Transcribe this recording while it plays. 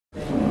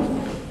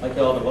I'd like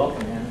you all to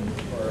welcome him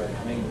for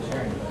coming and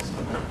sharing with us.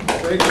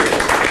 Thank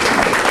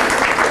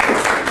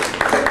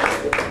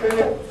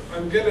you.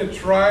 I'm going to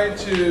try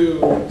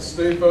to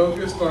stay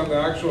focused on the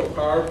actual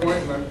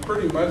PowerPoint, and I'm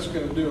pretty much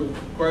going to do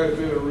quite a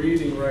bit of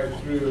reading right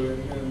through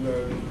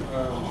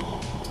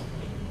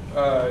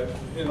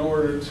in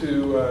order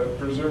to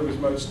preserve as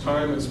much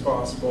time as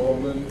possible.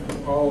 And then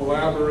I'll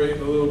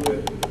elaborate a little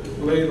bit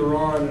later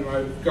on, and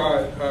I've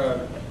got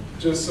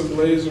just some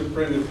laser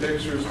printed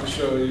pictures to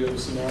show you of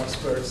some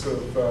aspects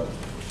of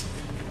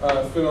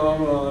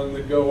phenomenon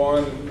that go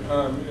on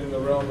in the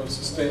realm of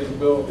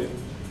sustainability.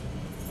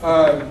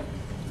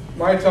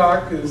 My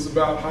talk is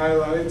about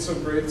highlights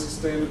of great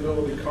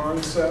sustainability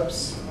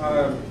concepts.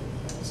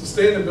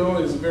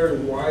 Sustainability is a very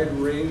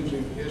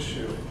wide-ranging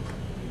issue.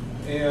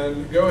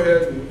 And go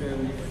ahead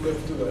and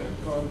flip to the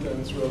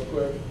contents real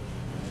quick.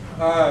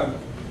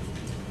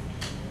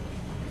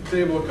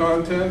 Table of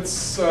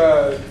contents.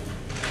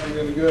 I'm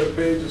going to go to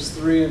pages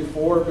 3 and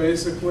 4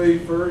 basically.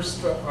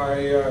 First,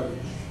 I'm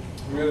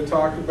going to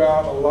talk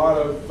about a lot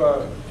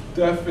of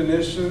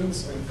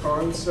definitions and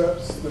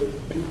concepts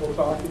that people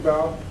talk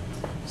about.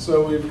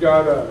 So we've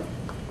got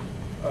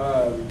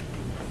an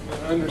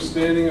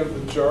understanding of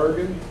the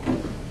jargon,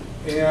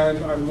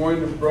 and I'm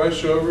going to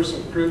brush over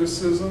some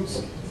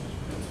criticisms.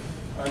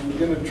 I'm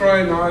going to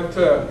try not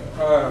to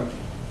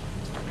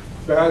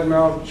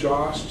badmouth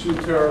Josh too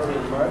terribly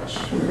much.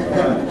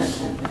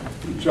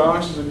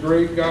 Josh is a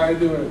great guy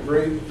doing a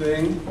great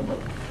thing.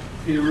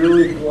 He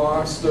really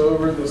glossed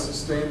over the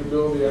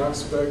sustainability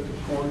aspect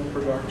of corn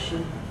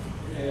production,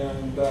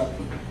 and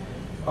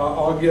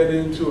I'll get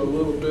into a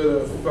little bit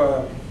of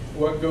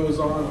what goes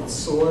on in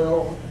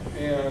soil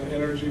and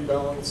energy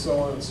balance, so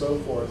on and so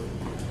forth.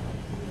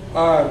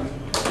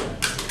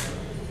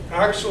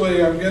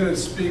 Actually, I'm going to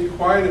speak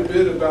quite a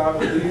bit about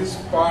these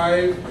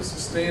 5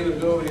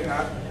 sustainability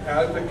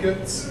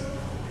advocates.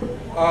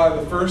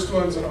 The first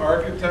one's an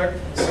architect.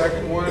 The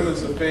second one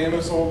is a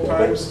famous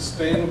old-time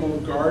sustainable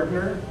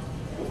gardener.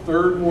 The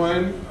third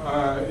one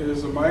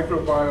is a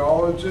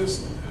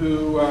microbiologist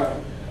who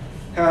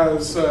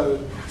has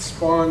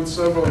spawned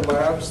several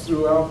labs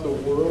throughout the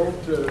world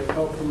to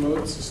help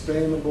promote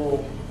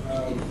sustainable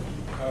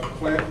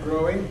plant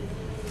growing.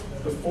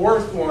 The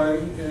fourth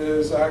one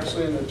is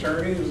actually an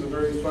attorney who's a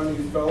very funny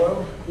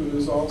fellow, who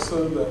is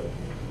also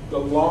the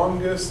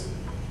longest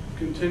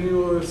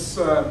continuous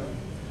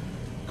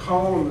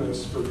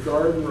columnist for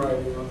garden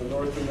writing on the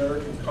North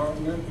American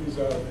continent. He's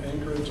out of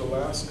Anchorage,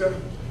 Alaska.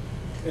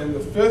 And the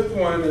fifth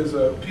one is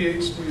a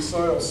PhD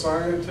soil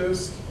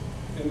scientist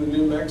in the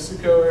New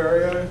Mexico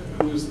area,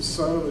 who is the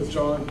son of a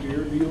John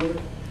Deere dealer.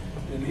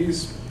 And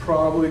he's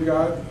probably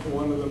got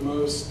one of the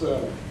most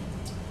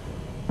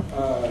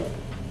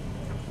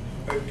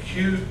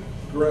acute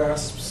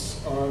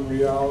grasps on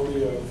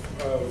reality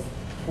of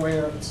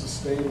plant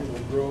sustainable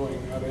growing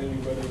out of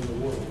anybody in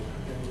the world.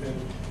 And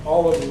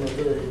all of them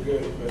are very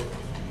good, but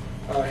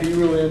he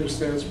really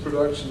understands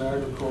production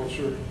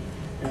agriculture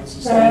and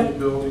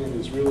sustainability and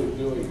is really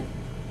doing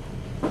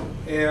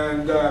it.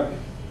 And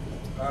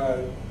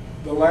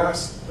the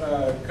last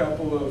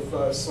couple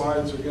of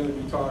slides are going to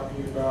be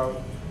talking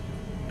about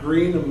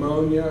green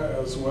ammonia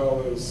as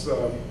well as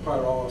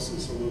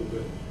pyrolysis a little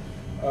bit.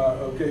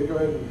 Okay, go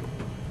ahead and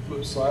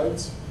flip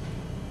slides.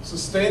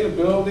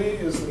 Sustainability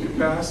is the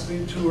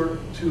capacity to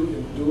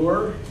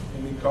endure.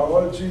 In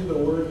ecology, the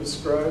word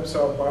describes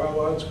how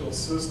biological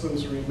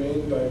systems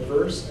remain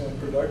diverse and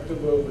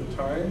productive over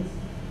time.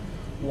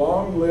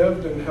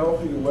 Long-lived and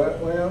healthy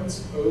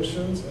wetlands,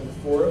 oceans, and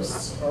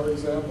forests are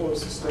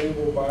examples of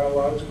sustainable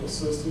biological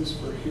systems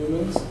for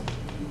humans.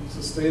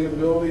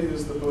 Sustainability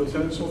is the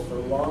potential for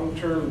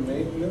long-term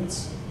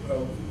maintenance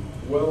of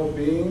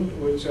well-being,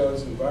 which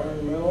has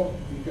environmental,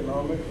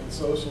 economic, and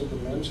social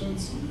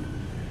dimensions.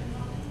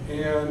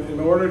 And in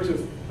order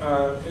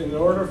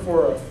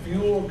for a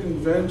fuel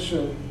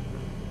convention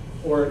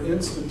or an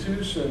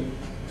institution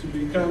to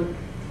become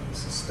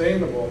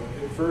sustainable,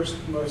 it first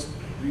must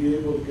be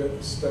able to get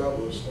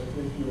established. I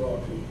think you all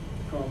can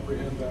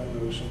comprehend that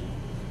notion.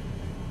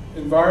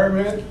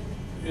 Environment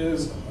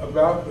is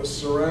about the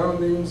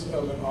surroundings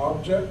of an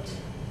object,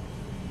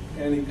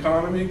 and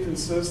economy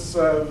consists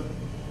of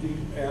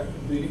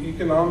the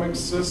economic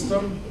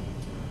system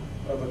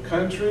of a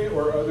country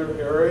or other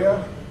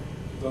area,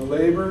 the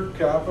labor,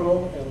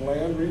 capital, and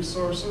land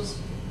resources,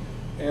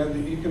 and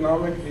the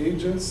economic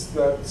agents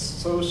that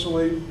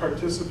socially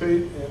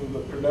participate in the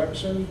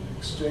production,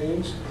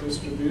 exchange,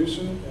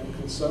 distribution, and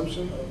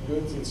consumption of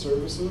goods and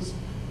services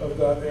of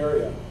that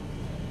area.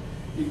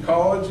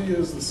 Ecology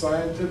is the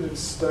scientific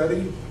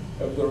study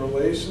of the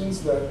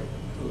relations that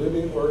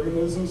living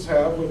organisms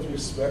have with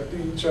respect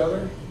to each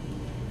other.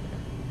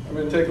 I'm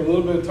going to take a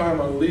little bit of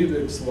time on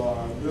Liebig's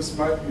law. This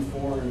might be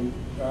foreign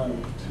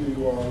to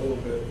you all a little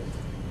bit.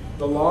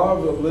 The law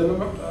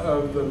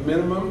of the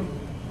minimum,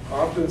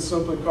 often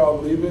simply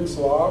called Liebig's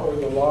law or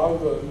the law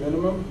of the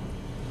minimum,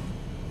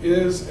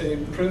 is a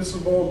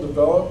principle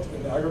developed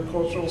in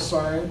agricultural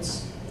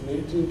science in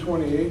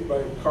 1828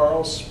 by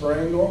Carl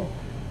Sprengel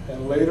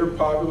and later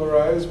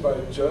popularized by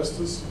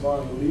Justus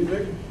von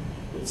Liebig.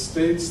 It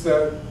states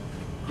that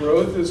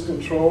growth is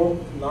controlled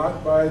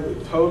not by the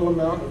total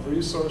amount of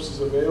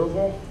resources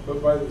available,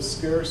 but by the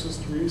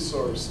scarcest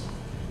resource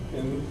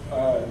in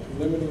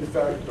limiting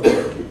factor.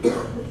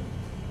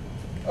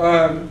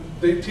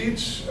 They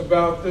teach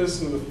about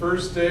this in the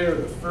first day or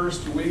the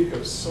first week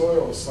of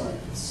soil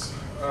science.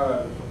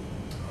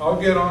 I'll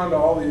get on to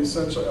all the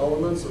essential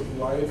elements of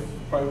life,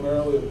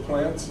 primarily of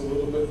plants, a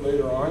little bit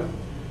later on.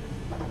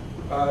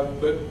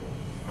 But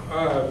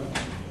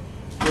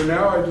for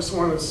now, I just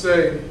want to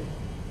say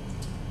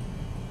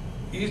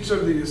each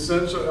of the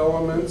essential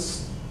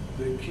elements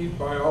that keep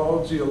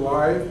biology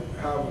alive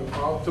have an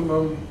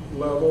optimum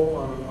level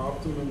on an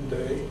optimum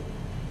day.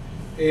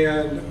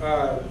 And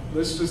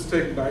let's just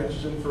take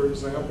nitrogen, for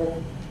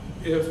example.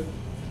 If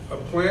a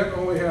plant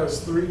only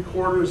has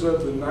 3/4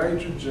 of the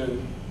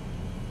nitrogen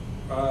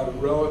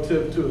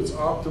relative to its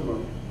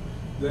optimum,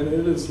 then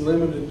it is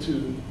limited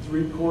to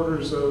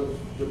 3/4 of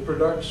the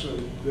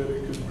production that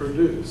it could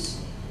produce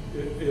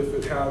if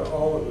it had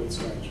all of its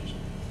nitrogen.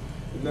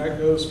 And that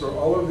goes for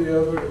all of the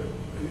other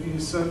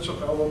essential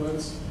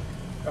elements,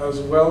 as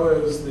well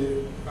as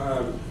the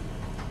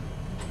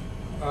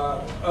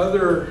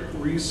other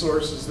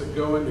resources that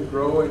go into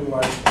growing,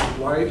 like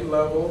light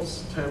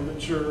levels,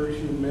 temperature,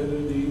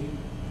 humidity,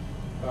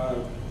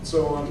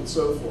 so on and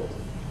so forth.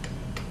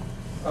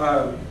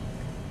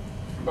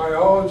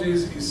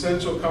 Biology's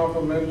essential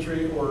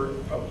complementary or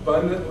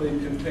abundantly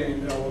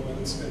contained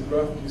elements in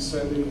rough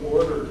descending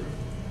order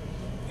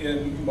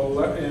in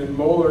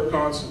molar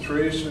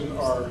concentration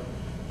are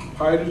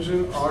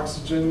hydrogen,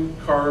 oxygen,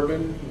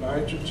 carbon,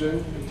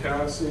 nitrogen,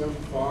 potassium,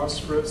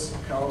 phosphorus,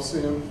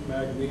 calcium,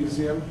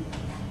 magnesium,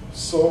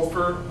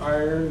 sulfur,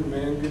 iron,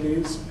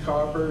 manganese,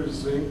 copper,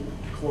 zinc,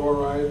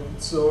 chloride,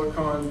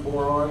 silicon,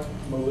 boron,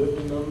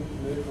 molybdenum,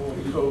 nickel,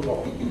 and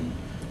cobalt.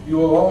 You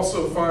will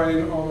also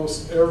find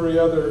almost every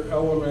other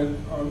element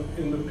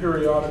in the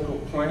periodical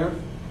plant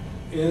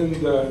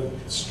in the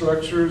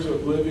structures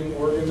of living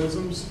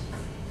organisms.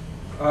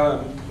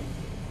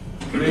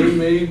 They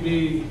may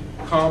be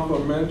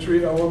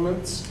complementary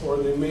elements, or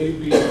they may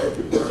be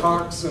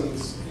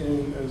toxins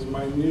in as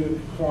minute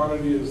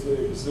quantity as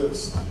they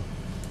exist.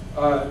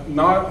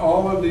 Not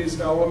all of these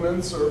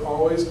elements are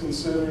always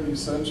considered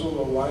essential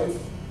to life,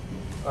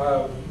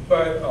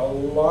 but a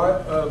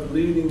lot of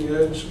leading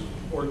edge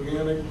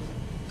organic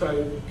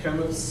type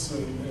chemists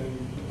and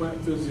plant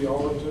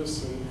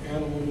physiologists and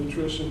animal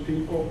nutrition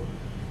people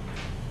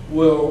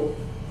will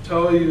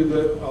tell you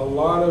that a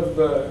lot of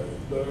the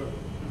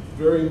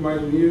very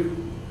minute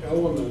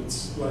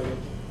elements like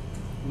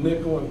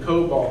nickel and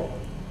cobalt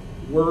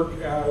work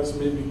as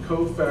maybe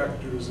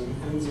cofactors in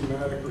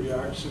enzymatic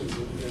reactions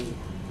in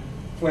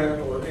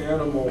plant or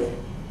animal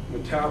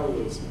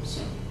metabolisms.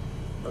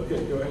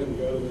 Okay, go ahead and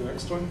go to the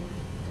next one.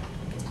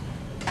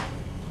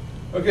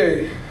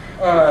 Okay,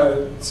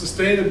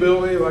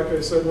 sustainability, like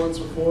I said once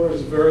before,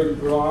 is very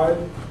broad.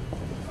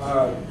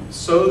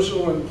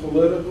 Social and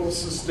political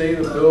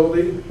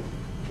sustainability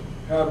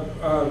have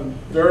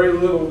very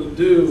little to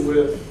do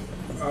with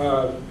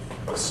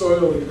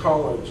soil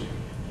ecology.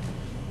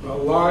 A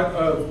lot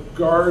of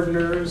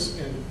gardeners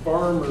and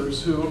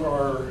farmers who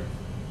are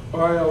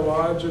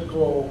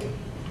biological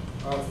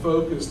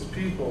focused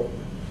people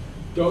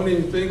don't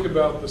even think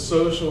about the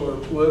social or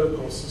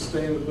political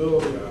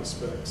sustainability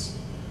aspects,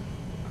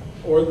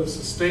 or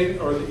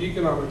the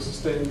economic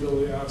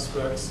sustainability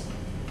aspects,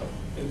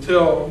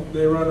 until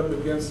they run up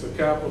against a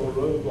capital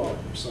roadblock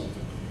or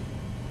something,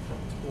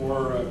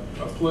 or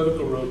a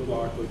political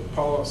roadblock with a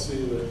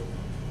policy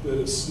that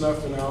is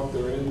snuffing out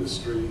their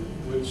industry,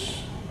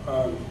 which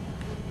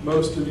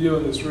most of you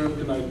in this room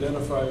can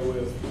identify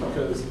with,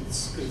 because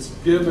it's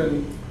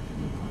given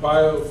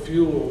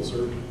biofuels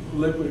or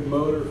liquid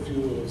motor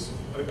fuels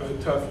a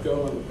tough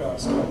go in the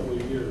past couple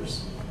of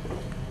years.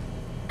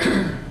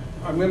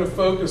 I'm going to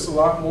focus a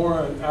lot more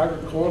on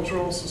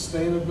agricultural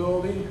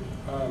sustainability,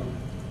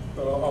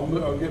 but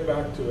I'll get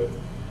back to it.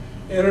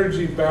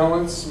 Energy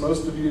balance,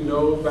 most of you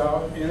know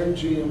about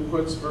energy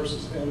inputs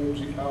versus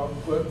energy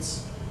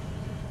outputs.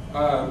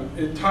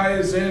 It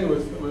ties in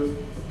with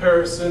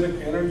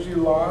parasitic energy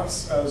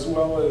loss, as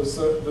well as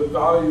the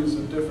values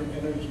of different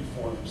energy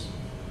forms.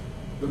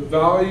 The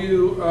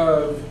value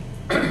of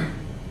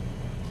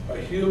a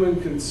human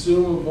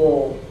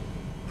consumable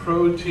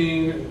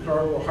protein and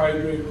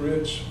carbohydrate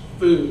rich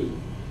food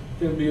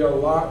can be a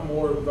lot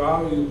more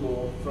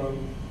valuable from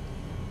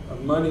a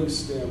money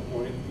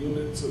standpoint,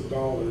 units of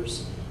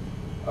dollars,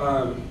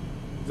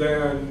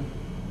 than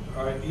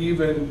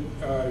even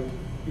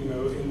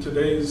in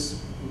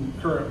today's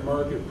current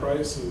market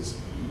prices,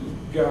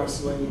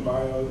 gasoline,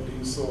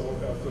 biodiesel,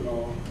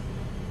 ethanol,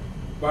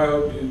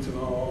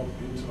 biobutanol,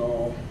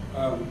 butanol,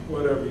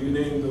 whatever, you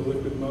name the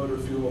liquid motor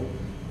fuel.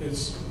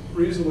 It's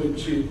reasonably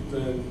cheap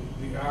than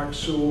the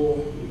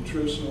actual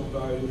nutritional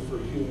value for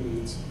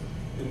humans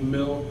in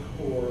milk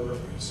or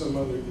some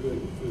other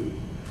good food.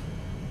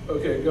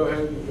 Okay, go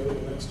ahead and go to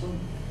the next one.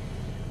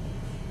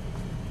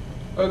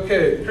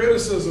 Okay,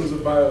 criticisms of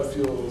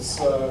biofuels.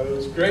 It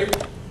was great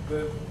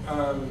that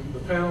the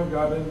panel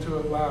got into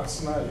it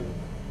last night.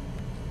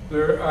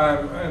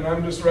 And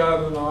I'm just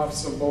rattling off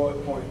some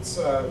bullet points.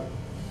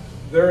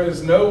 There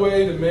is no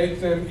way to make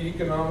them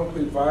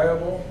economically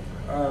viable.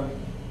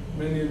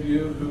 Many of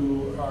you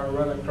who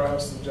run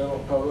across the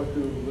general public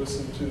who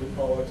listen to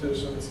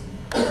politicians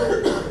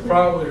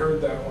probably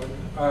heard that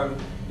one.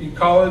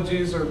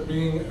 Ecologies are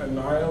being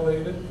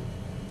annihilated.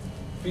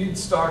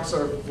 Feedstocks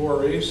are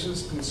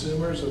voracious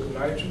consumers of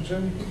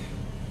nitrogen.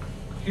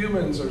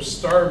 Humans are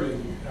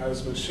starving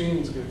as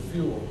machines get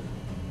fueled.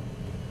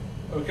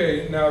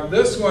 Okay, now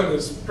this one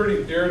is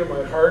pretty dear to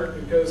my heart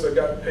because I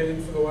got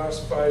paid for the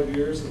last 5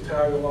 years to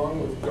tag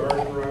along with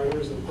garden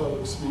riders and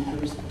public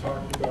speakers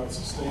talking about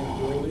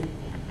sustainability.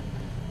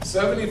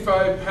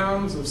 75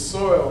 pounds of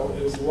soil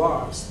is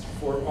lost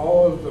for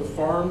all of the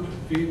farmed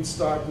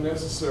feedstock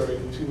necessary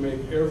to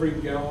make every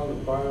gallon of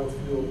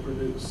biofuel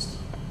produced.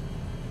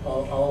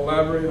 I'll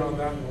elaborate on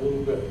that in a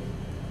little bit.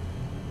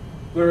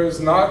 There is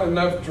not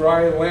enough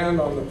dry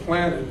land on the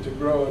planet to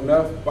grow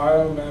enough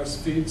biomass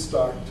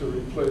feedstock to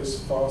replace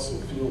fossil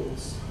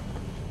fuels.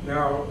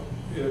 Now,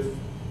 if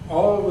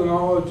all of the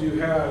knowledge you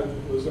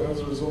had was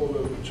as a result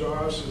of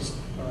Josh's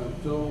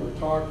film or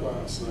talk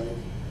last night,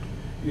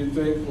 you'd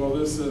think, well,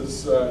 this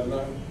is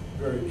not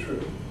very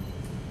true.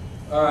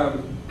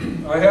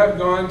 I have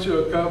gone to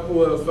a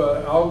couple of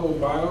algal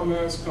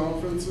biomass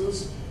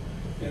conferences,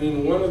 and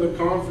in one of the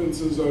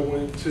conferences I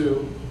went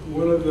to,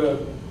 one of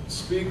the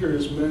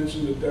speakers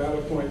mentioned a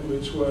data point,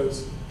 which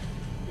was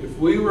if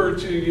we were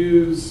to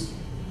use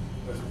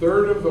a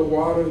third of the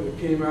water that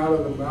came out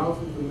of the mouth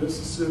of the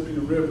Mississippi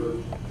River,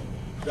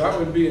 that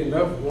would be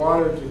enough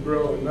water to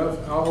grow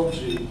enough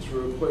algae to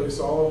replace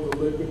all of the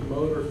liquid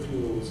motor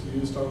fuels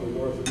used on the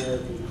North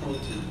American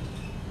continent.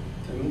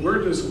 And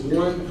we're just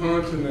one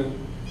continent,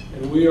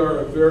 and we are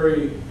a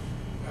very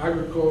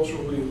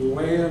agriculturally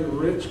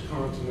land-rich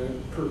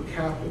continent per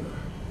capita.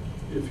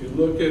 If you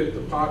look at the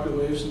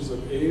populations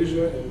of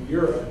Asia and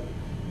Europe,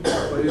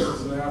 and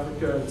places in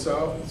Africa and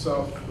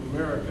South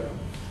America,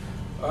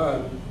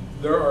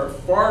 there are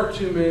far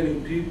too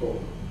many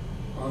people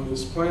on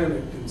this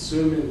planet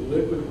consuming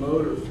liquid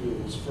motor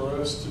fuels for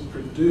us to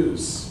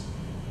produce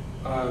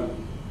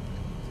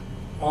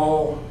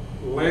all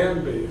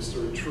land-based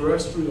or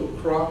terrestrial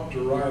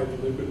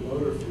crop-derived liquid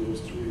motor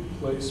fuels to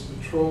replace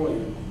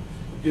petroleum,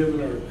 given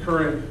our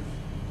current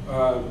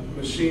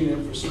machine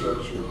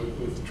infrastructure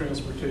with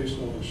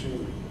transportational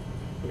machinery.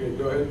 Okay,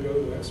 go ahead and go to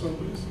the next one,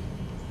 please.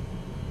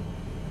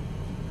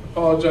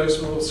 Apologize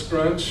for a little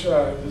scrunch.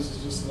 This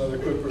is just another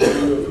quick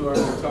review of who I'm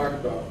going to talk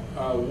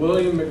about.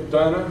 William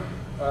McDonough.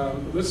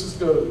 Let's just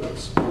go to the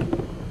next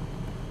one.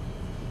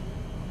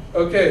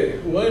 Okay,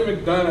 William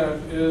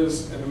McDonough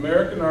is an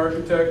American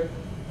architect,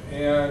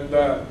 and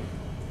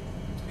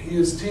he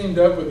has teamed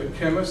up with a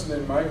chemist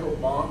named Michael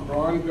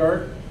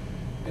Braungart,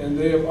 and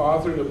they have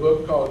authored a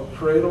book called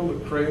Cradle to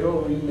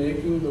Cradle,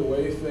 Remaking the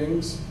Way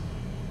Things.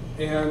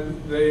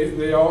 And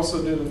they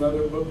also did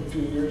another book a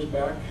few years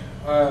back.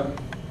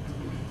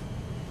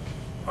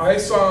 I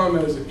saw him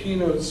as a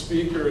keynote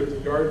speaker at the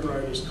Garden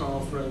Writers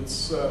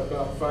Conference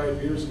about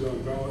 5 years ago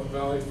in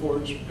Valley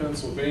Forge,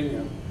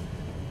 Pennsylvania.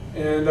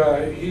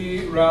 And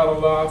he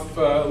rattled off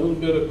a little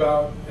bit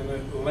about an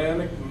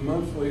Atlantic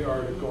Monthly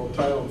article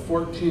titled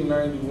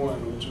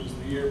 1491, which was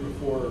the year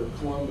before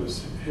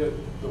Columbus hit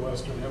the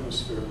Western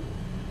Hemisphere.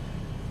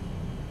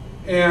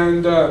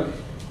 And the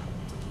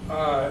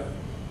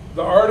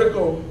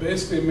article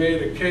basically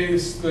made a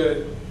case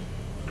that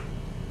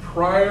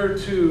prior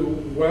to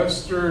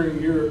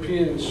Western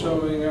Europeans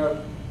showing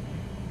up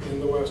in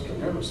the Western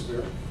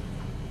Hemisphere,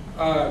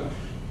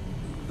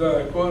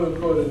 the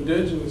quote-unquote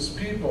indigenous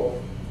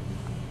people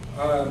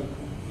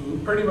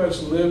pretty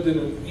much lived in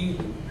an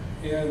Eden,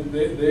 and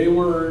they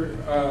were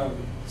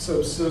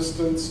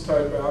subsistence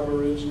type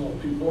Aboriginal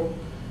people,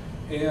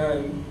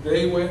 and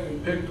they went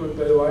and picked what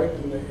they liked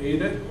and they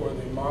ate it, or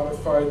they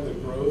modified the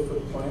growth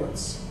of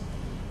plants.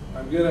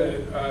 I'm going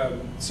to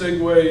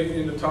segue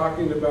into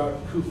talking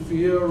about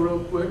kufia real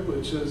quick,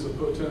 which is a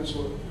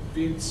potential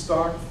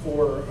feedstock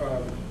for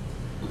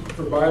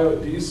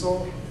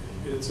biodiesel.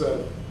 It's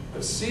a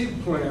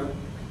seed plant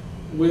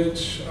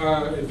which,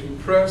 if you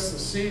press the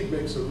seed,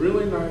 makes a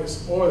really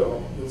nice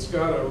oil that's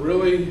got a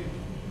really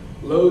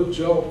low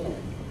gel point.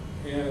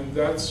 And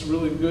that's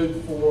really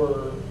good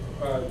for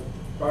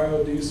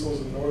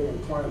biodiesels in northern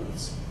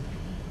climates.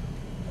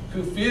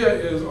 Kufia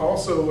is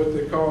also what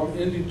they call an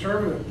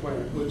indeterminate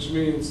plant, which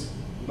means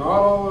not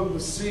all of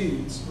the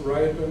seeds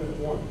ripen at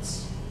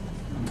once.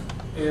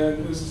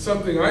 And this is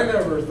something I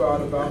never thought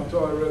about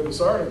until I read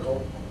this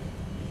article.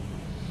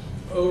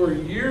 Over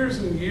years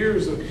and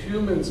years of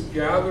humans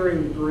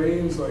gathering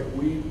grains like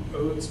wheat,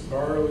 oats,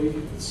 barley,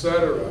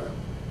 etc.,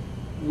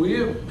 we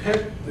have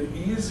picked the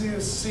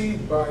easiest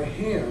seed by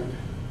hand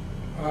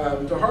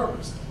to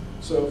harvest.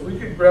 So if we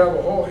could grab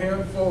a whole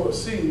handful of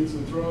seeds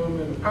and throw them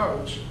in a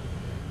pouch,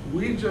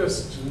 we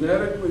just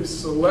genetically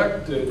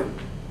selected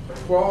a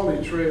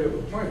quality trait of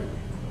a plant.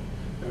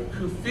 Now,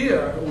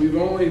 CUFIA, we've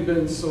only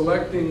been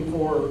selecting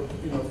for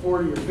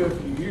 40 or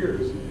 50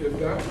 years, if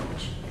that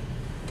much.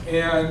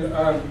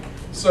 And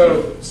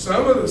so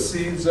some of the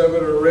seeds of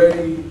it are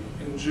ready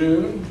in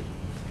June,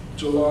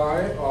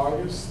 July,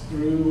 August,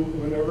 through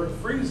whenever it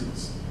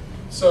freezes.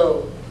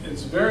 So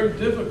it's very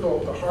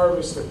difficult to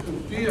harvest a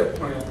CUFIA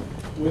plant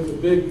with a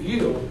big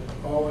yield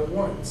all at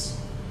once.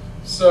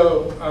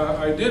 So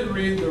I did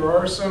read there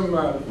are some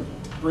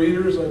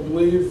breeders, I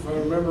believe, if I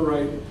remember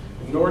right,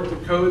 in North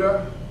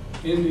Dakota,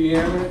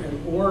 Indiana,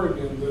 and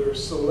Oregon that are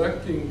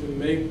selecting to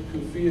make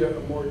CUFIA a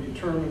more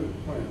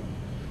determinate plant.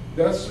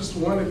 That's just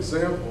one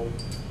example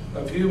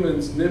of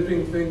humans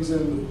nipping things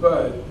in the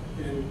bud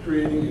and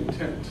creating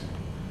intent.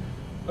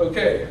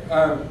 Okay,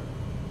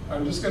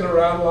 I'm just going to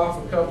rattle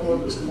off a couple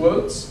of his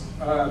quotes.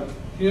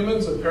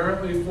 Humans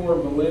apparently for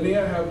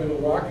millennia have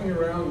been walking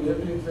around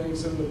nipping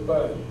things in the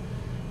bud.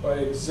 By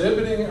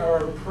exhibiting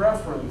our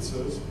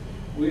preferences,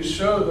 we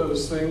show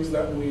those things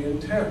that we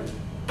intend.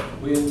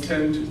 We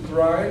intend to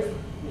thrive,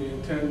 we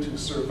intend to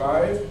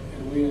survive,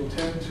 and we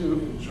intend to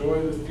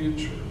enjoy the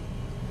future.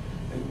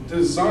 And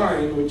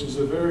design, which is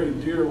a very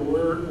dear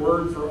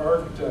word for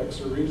architects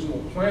or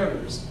regional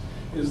planners,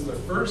 is the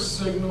first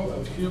signal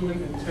of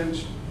human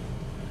intention.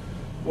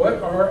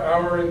 What are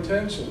our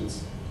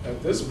intentions?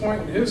 At this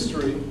point in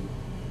history,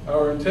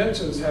 our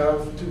intentions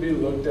have to be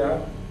looked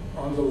at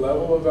on the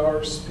level of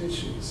our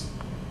species.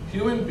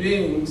 Human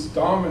beings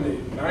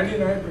dominate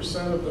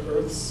 99% of the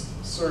Earth's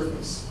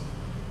surface.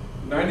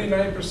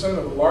 99%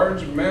 of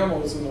large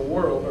mammals in the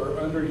world are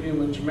under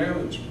human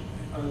management.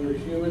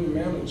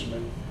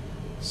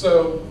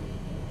 So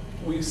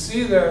we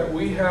see that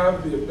we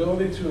have the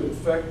ability to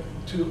affect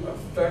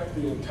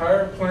the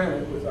entire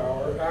planet with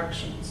our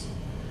actions.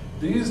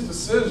 These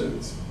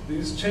decisions,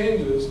 these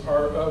changes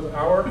are of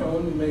our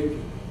own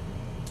making.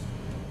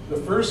 The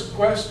first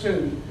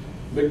question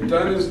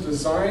McDonough's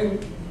design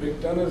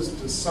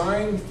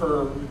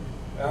firm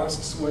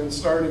asks when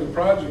starting a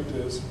project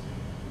is,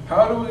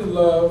 how do we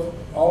love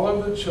all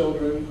of the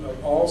children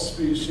of all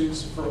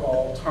species for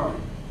all time?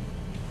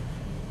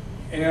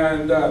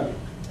 And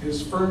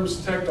his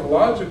firm's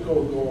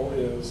technological goal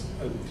is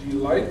a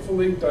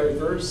delightfully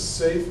diverse,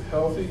 safe,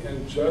 healthy,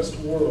 and just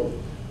world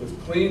with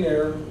clean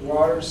air,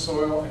 water,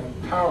 soil,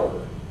 and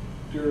power,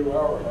 dear to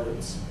our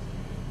hearts,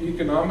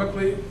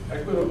 economically,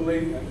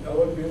 equitably, and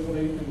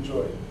elegantly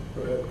enjoyed.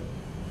 Go ahead.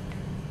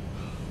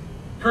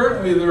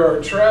 Currently, there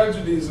are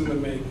tragedies in the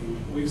making.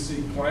 We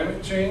see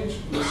climate change,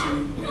 we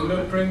see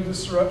endocrine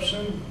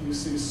disruption, we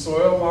see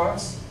soil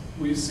loss,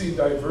 we see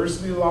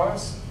diversity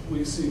loss,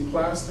 we see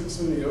plastics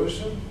in the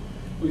ocean,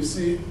 we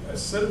see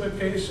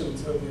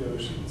acidifications of the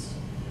oceans.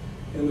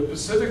 In the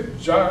Pacific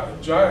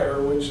Gyre,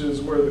 which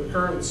is where the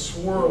currents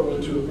swirl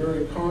into a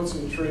very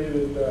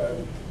concentrated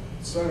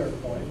center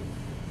point,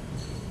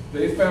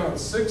 they found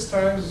 6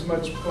 times as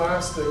much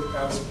plastic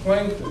as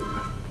plankton.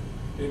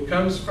 It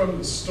comes from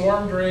the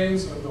storm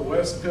drains of the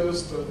west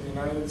coast of the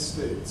United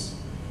States.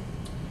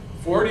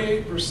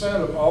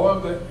 48% of all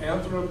of the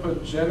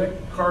anthropogenic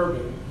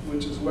carbon,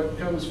 which is what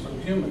comes from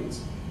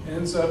humans,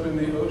 ends up in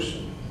the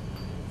ocean.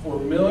 For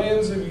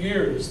millions of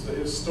years, the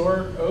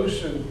historic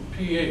ocean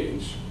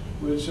pH,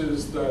 which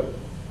is the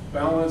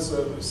balance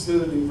of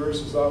acidity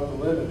versus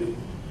alkalinity,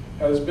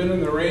 has been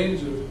in the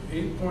range of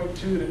 8.2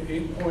 to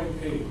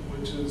 8.8,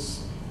 which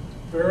is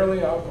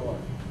fairly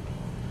alkaline.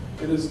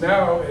 It is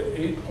now at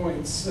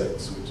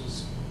 8.6, which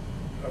is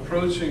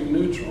approaching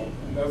neutral,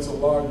 and that's a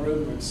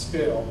logarithmic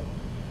scale.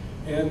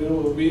 And it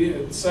will be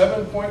at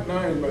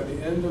 7.9 by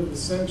the end of the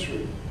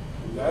century.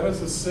 And that is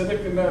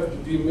acidic enough to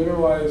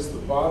demineralize the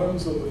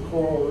bottoms of the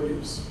coral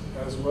reefs,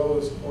 as well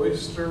as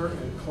oyster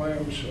and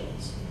clam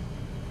shells.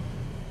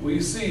 We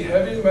see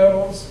heavy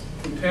metals,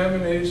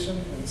 contamination,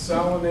 and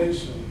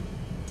salination.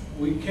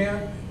 We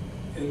can't,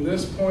 in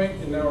this point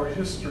in our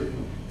history,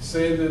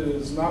 say that it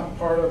is not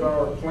part of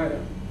our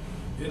plan.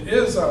 It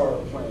is our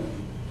plan.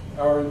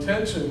 Our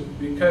intention,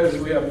 because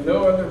we have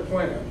no other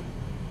plan,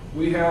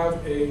 we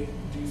have a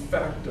de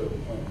facto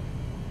plan.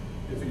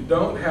 If you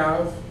don't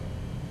have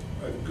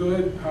a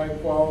good,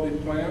 high-quality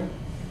plan,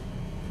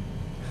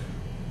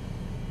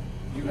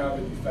 you have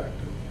a de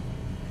facto.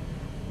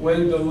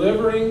 When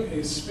delivering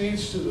a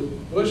speech to the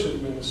Bush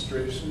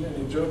administration, and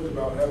he joked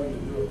about having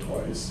to do it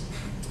twice,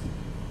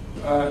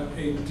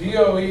 a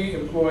DOE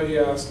employee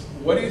asked,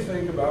 "What do you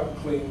think about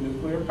clean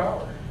nuclear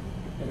power?"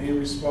 And he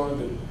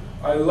responded,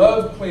 "I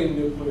love clean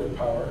nuclear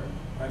power.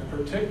 I'm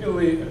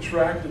particularly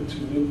attracted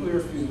to nuclear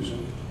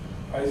fusion.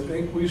 I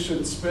think we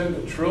should spend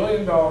 $1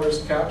 trillion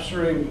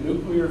capturing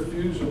nuclear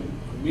fusion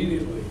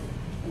immediately.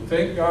 And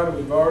thank God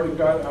we've already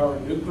got our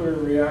nuclear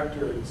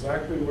reactor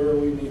exactly where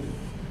we need it.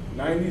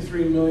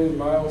 93 million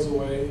miles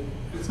away,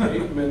 it's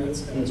 8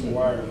 minutes, and it's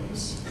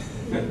wireless."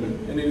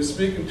 And he was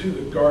speaking to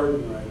the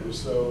garden writer,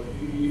 so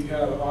he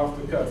had an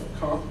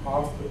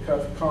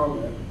off-the-cuff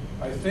comment.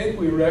 I think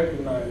we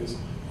recognize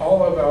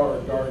all of our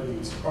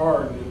gardens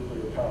are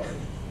nuclear powered.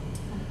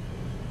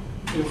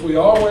 If we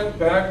all went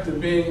back to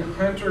being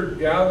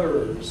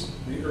hunter-gatherers,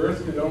 the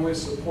Earth could only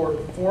support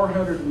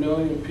 400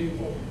 million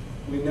people.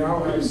 We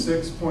now have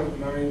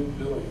 6.9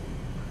 billion.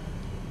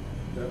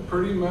 That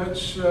pretty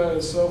much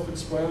is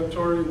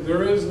self-explanatory.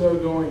 There is no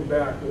going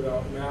back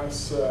without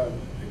mass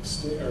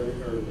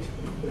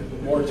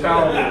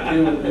mortality of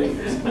human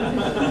beings.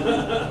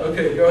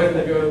 Okay, go ahead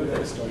and go to the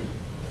next one.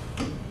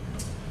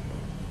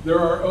 There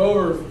are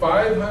over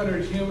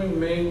 500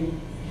 human-made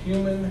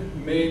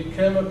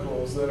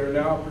chemicals that are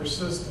now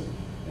persistent,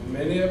 and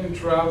many of them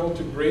travel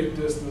to great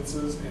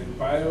distances and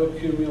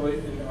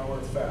bioaccumulate in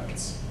our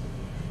fats.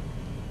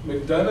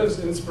 McDonough's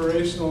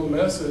inspirational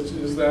message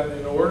is that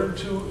in order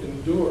to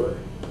endure,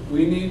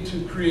 we need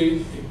to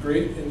create a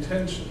great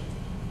intention.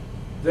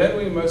 Then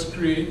we must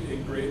create a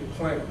great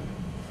plan.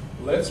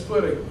 Let's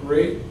put a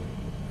great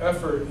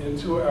effort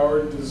into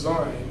our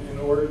design in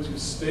order to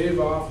stave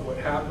off what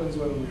happens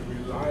when we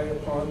rely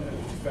upon a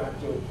de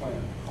facto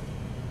plan.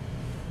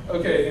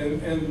 Okay,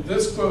 and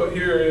this quote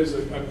here is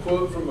a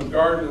quote from a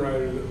garden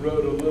writer that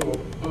wrote a little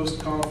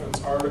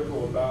post-conference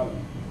article about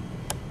him.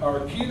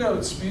 Our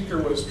keynote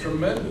speaker was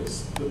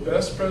tremendous, the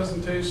best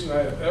presentation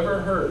I have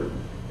ever heard.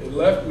 It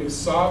left me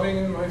sobbing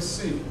in my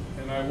seat,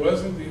 and I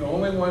wasn't the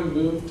only one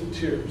moved to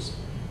tears.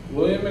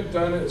 William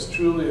McDonough is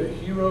truly a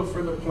hero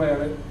for the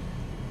planet,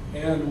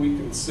 and we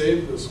can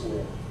save this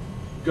world.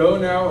 Go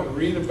now and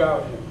read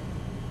about him,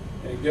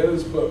 and get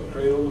his book,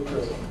 Cradle to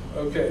Cradle.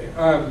 Okay,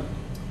 and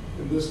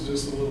this is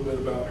just a little bit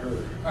about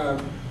her.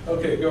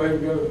 Okay, go ahead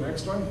and go to the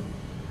next one.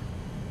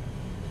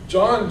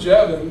 John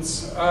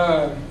Jevons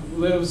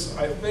lives,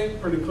 I think,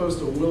 pretty close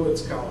to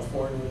Willits,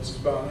 California, which is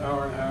about an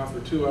hour and a half or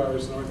 2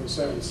 hours north of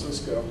San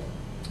Francisco.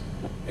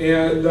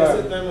 And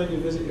visit them when you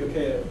visit your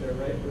cave up there,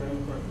 right? Around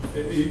the corner.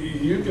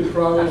 You could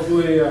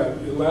probably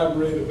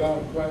elaborate about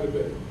him quite a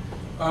bit.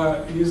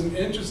 He's an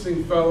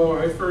interesting fellow.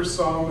 I first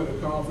saw him at a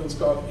conference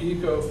called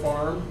Eco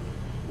Farm,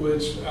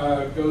 which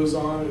goes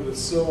on at the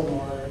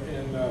Silmar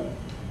in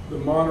the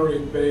Monterey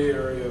Bay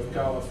area of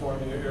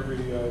California every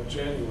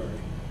January.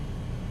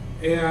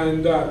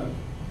 And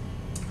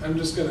I'm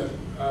just going to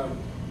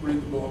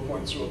read the bullet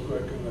points real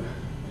quick in the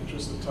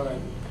interest of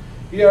time.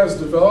 He has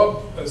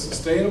developed a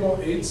sustainable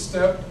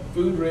 8-step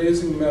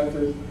food-raising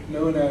method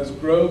known as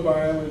Grow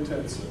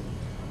Biointensive.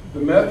 The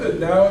method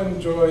now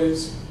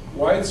enjoys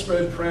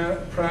widespread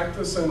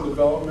practice and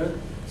development.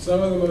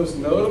 Some of the most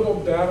notable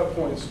data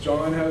points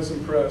John has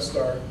impressed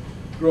are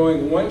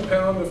growing 1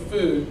 pound of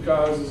food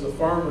causes a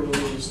farmer to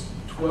lose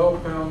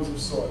 12 pounds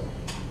of soil.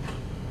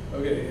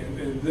 Okay,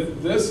 and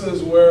this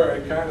is where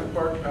I kind of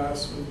part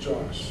pass with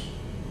Josh,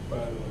 by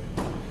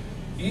the way.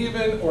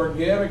 Even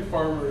organic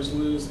farmers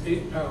lose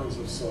 8 pounds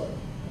of soil.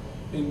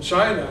 In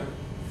China,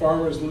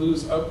 farmers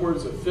lose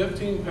upwards of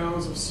 15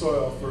 pounds of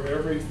soil for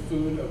every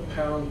food a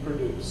pound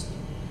produced.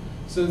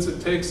 Since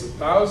it takes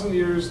 1,000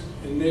 years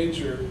in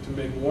nature to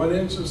make 1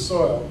 inch of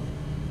soil,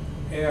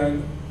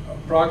 and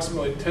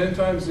approximately 10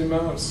 times the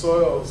amount of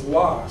soil is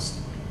lost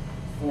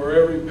for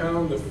every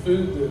pound of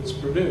food that is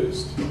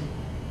produced,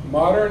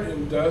 modern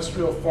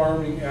industrial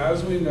farming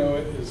as we know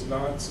it is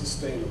not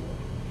sustainable.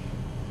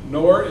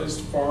 Nor is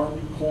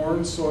farmed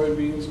corn,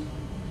 soybeans,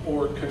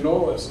 or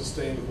canola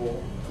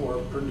sustainable for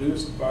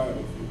produced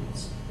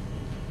biofuels.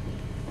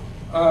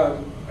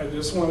 I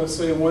just want to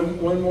say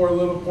one more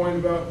little point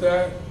about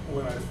that.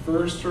 When I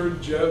first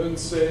heard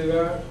Jevons say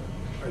that,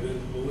 I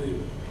didn't believe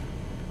it.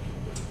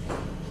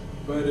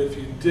 But if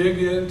you dig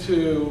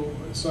into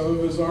some of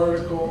his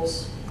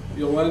articles,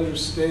 you'll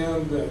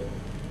understand that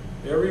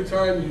every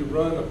time you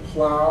run a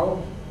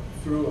plow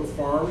through a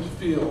farmed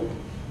field,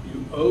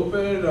 you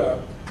open it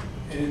up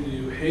and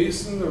you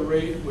hasten the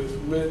rate with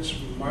which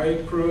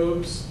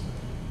microbes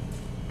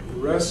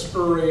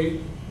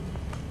respirate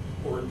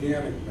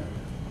organic matter.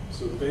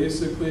 So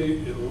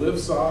basically, it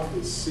lifts off the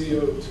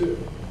CO2.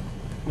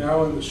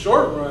 Now, in the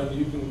short run,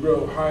 you can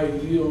grow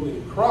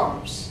high-yielding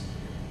crops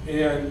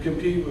and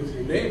compete with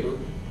your neighbor.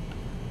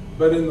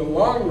 But in the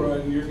long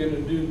run, you're going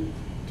to do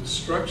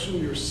destruction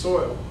of your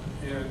soil.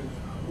 And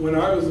when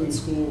I was in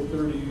school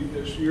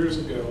 30-ish years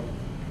ago,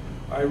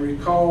 I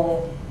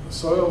recall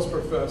soils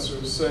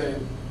professors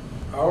saying,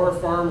 our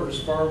farmers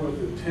farm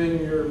with a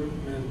 10-year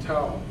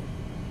mentality.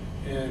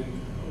 And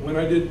when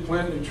I did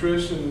plant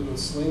nutrition in the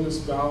Salinas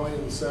Valley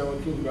and the San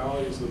Joaquin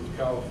Valleys of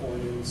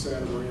California and the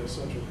Santa Maria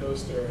Central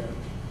Coast area,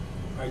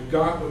 I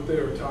got what they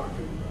were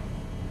talking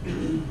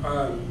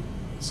about.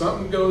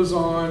 Something goes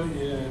on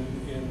in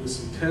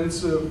this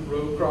intensive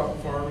row crop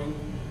farming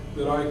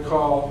that I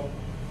call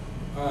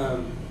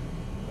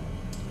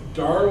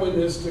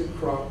Darwinistic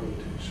crop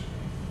rotation.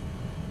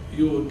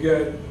 You will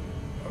get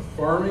a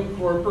farming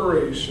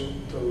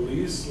corporation to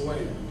lease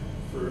land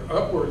for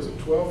upwards of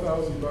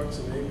 $12,000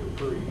 an acre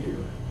per year,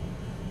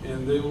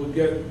 and they will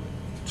get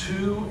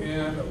 2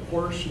 and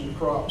apportioned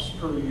crops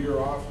per year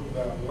off of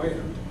that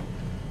land.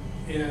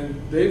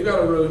 And they've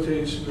got a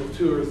rotation of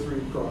 2 or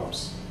 3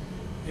 crops,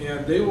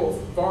 and they will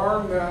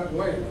farm that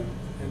land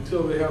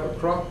until they have a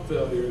crop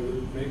failure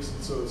that makes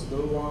it so it's no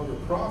longer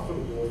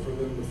profitable for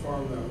them to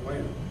farm that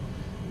land.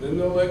 Then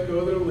they'll let go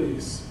of their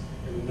lease,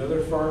 and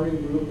another farming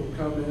group will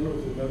come in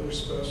with another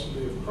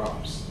specialty of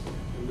crops,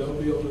 and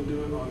they'll be able to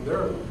do it on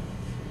their land.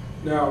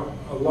 Now,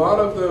 a lot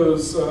of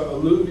those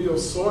alluvial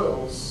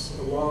soils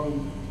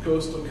along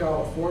coastal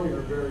California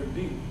are very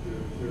deep.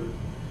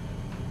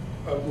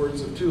 They're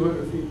upwards of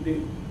 200 feet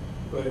deep.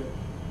 But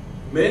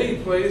many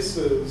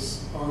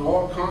places on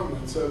all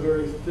continents have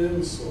very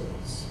thin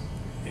soils.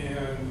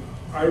 And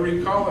I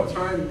recall a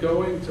time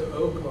going to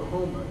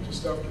Oklahoma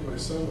just after my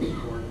son was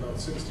born, about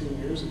 16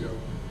 years ago.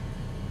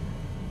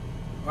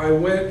 I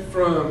went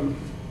from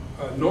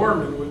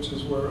Norman, which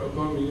is where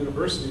Oklahoma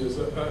University is,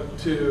 up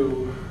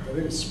to, I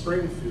think it's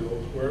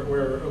Springfield,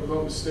 where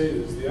Oklahoma State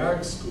is, the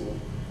ag school.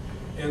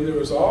 And there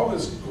was all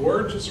this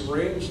gorgeous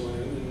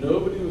rangeland, and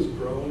nobody was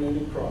growing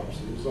any crops.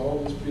 It was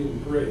all just being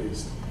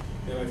grazed.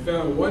 And I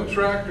found one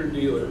tractor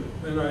dealer,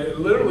 and I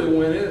literally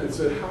went in and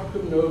said, how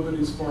come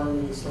nobody's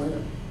farming this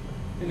land?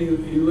 And he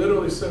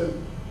literally said,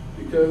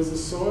 because the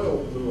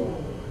soil blew all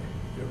the way.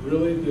 It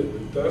really did. The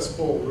Dust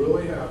Bowl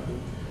really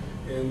happened.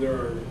 And there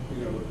are,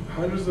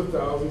 hundreds of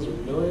thousands or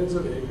millions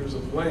of acres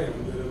of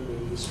land that have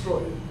been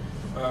destroyed.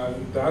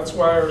 That's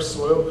why our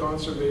Soil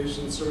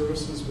Conservation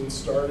Service has been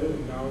started,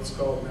 and now it's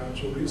called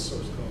Natural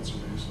Resource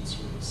Conservation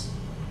Service.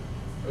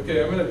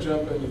 Okay, I'm going to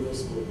jump into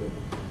this a little bit.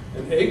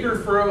 An acre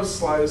furrow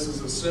slice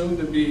is assumed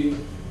to be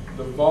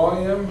the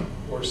volume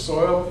or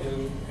soil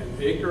in an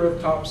acre of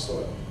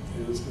topsoil.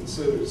 It is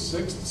considered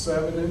 6 to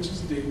 7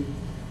 inches deep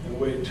and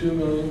weigh 2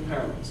 million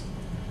pounds.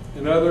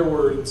 In other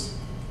words,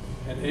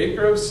 an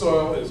acre of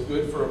soil is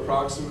good for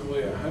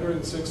approximately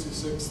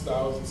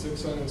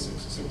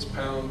 166,666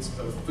 pounds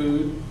of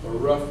food, or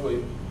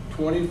roughly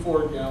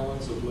 24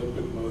 gallons of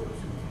liquid motor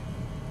fuel.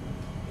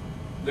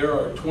 There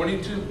are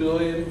 22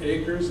 billion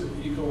acres of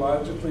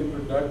ecologically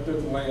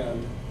productive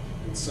land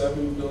and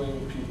 7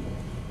 billion people.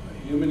 A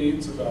human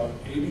eats about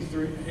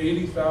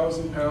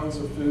 80,000 pounds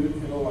of food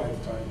in a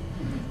lifetime.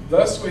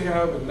 Thus, we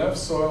have enough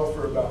soil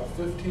for about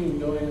 15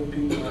 million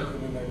people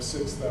in the next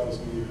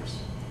 6,000 years.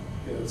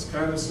 Yeah, it's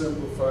kind of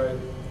simplified.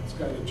 It's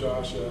kind of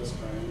Josh-esque,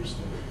 I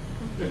understand.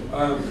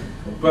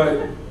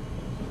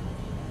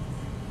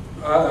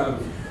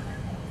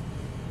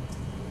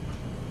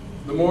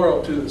 The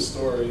moral to the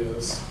story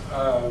is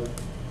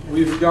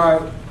we've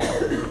got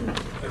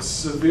a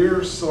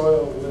severe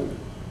soil limit.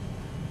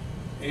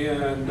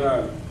 And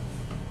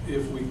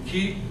if we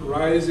keep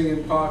rising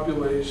in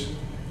population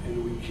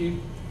and we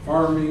keep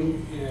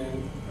farming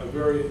in a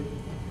very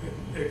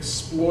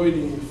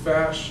exploiting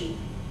fashion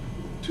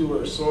to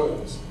our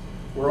soils,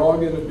 we're all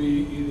going to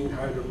be eating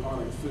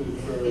hydroponic food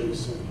fairly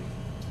soon.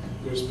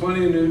 There's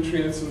plenty of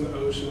nutrients in the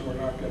ocean, we're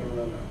not going to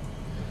run out,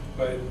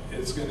 but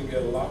it's going to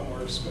get a lot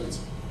more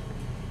expensive.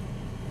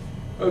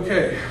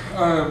 Okay,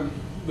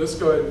 let's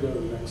go ahead and go to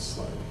the next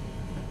slide.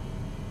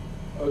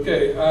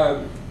 Okay,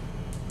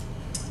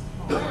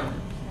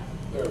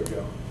 there we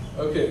go.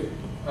 Okay,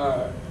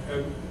 have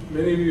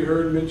many of you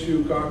heard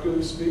Michio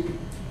Kaku speak?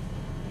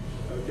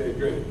 Okay,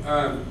 great.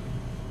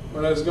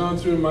 When I was going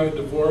through my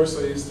divorce,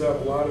 I used to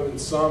have a lot of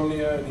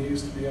insomnia, and he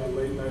used to be on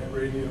late night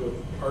radio with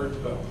Art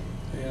Bell.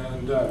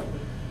 And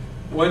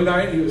one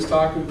night he was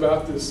talking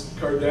about this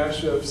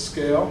Kardashev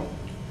scale,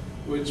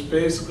 which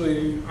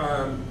basically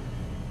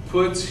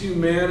puts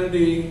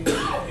humanity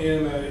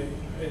in a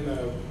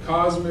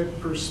cosmic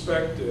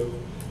perspective,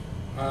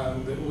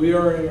 that we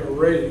are in a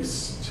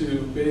race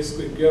to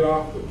basically get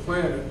off the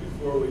planet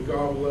before we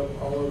gobble up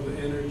all of the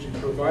energy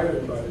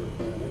provided by the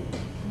planet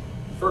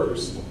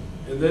first.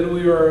 And then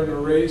we are in a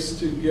race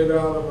to get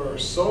out of our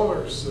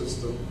solar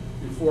system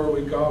before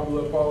we gobble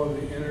up all of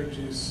the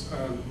energies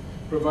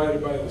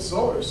provided by the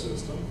solar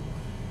system.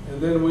 And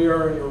then we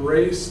are in a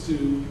race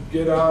to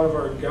get out of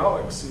our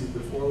galaxy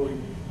before we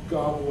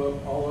gobble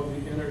up all of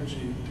the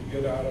energy to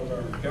get out of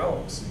our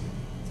galaxy.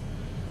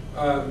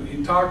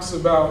 He talks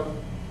about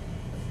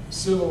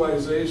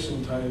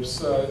civilization types.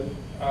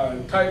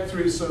 Type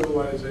 3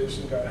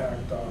 civilization got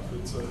hacked off.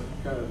 It's a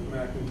kind of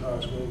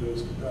Macintosh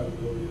Windows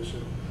compatibility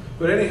issue.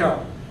 But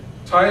anyhow,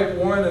 type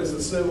 1 is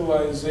a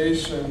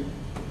civilization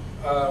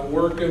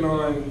working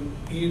on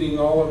eating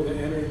all of the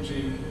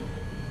energy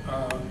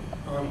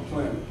on the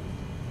planet.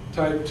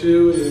 Type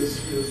 2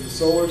 is the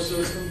solar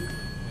system,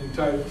 and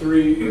type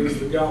 3 is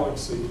the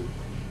galaxy.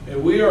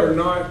 And we are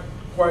not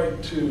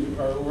quite to,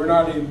 or we're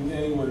not even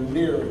anywhere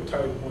near a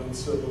type 1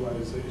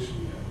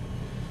 civilization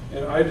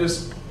yet. And I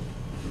just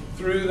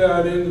threw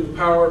that into the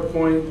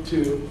PowerPoint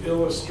to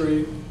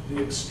illustrate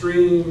the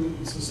extreme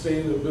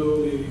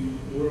sustainability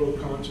world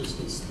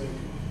consciousness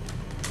thinking.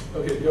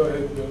 Okay, go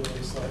ahead and go to the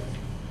next slide.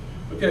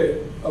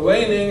 Okay,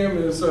 Elaine Ingham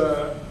is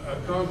a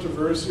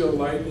controversial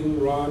lightning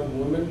rod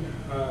woman.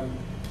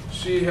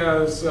 She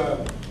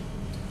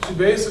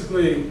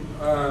basically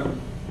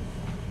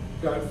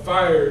got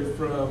fired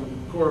from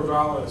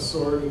Corvallis,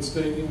 Oregon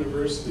State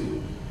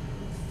University,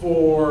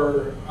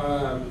 for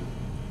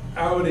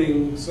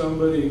outing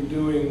somebody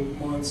doing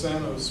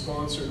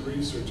Monsanto-sponsored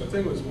research. I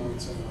think it was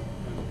Monsanto,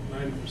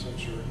 I'm 90%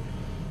 sure.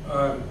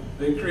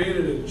 They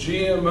created a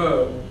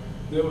GMO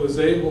that was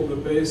able to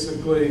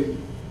basically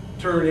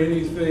turn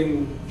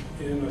anything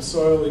in a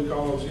soil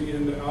ecology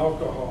into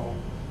alcohol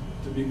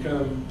to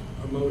become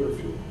a motor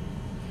fuel.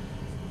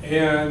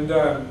 And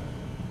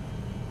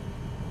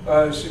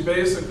She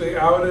basically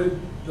outed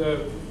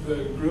the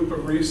group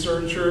of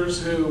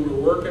researchers who were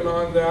working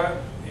on that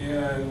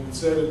and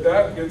said if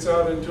that gets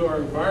out into our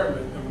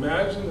environment,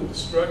 imagine the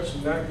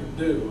destruction that could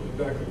do if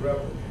that could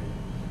replicate.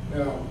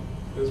 Now,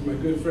 as my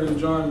good friend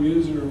John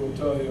Muser will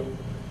tell you,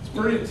 it's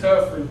pretty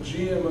tough for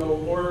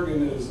GMO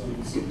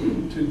organisms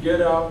to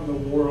get out in the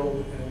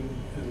world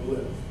and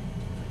live.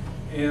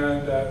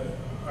 And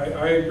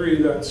I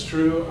agree that's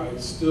true. I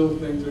still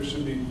think there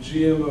should be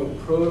GMO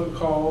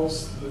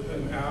protocols,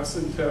 an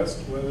acid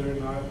test, whether or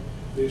not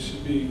they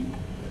should be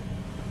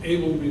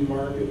able to be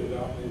marketed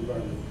out in the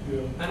environment.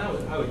 Yeah. And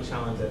I would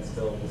challenge that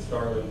still with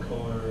starling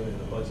corn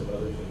and a bunch of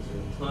other things.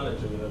 There's a ton of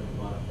genetically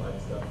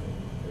modified stuff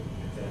that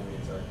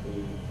contaminates our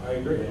food. I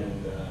agree.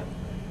 And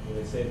when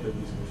they say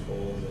produce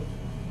controls,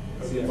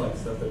 it seems like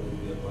stuff that would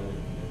be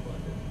abundant.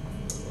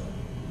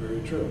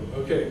 Very true.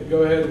 Okay,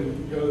 go ahead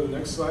and go to the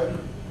next slide.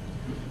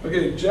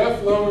 Okay,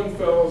 Jeff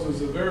Lowenfels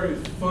is a very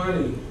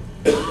funny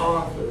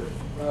author.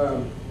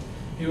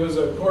 He was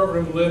a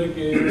courtroom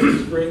litigator.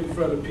 He's great in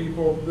front of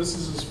people. This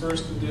is his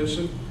first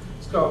edition.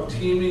 It's called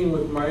Teaming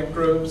with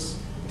Microbes,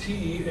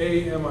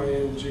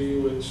 T-E-A-M-I-N-G,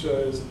 which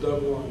is a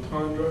double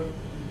entendre.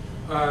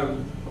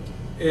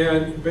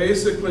 And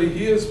basically,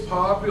 he has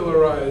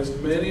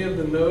popularized many of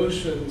the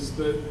notions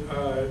that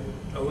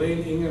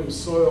Elaine Ingham's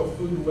Soil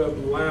Food Web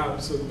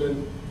Labs have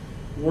been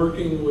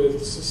working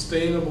with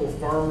sustainable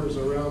farmers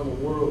around the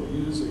world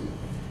using.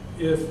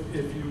 If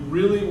you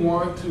really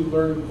want to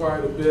learn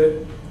quite a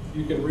bit,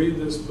 you can read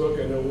this book.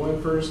 I know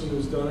one person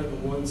who's done it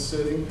in one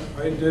sitting.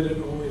 I did it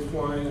only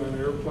flying on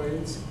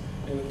airplanes,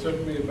 and it took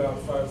me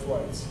about 5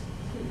 flights.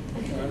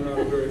 I'm not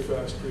a very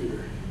fast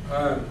reader.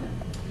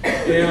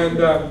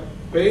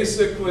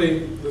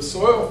 Basically, the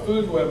Soil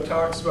Food Web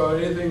talks about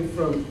anything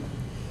from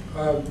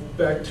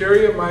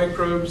bacteria,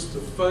 microbes, to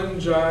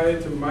fungi,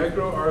 to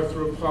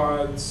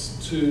microarthropods,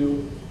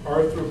 to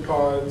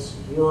arthropods,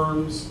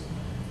 worms,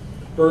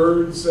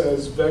 birds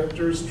as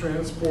vectors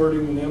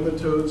transporting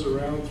nematodes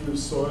around through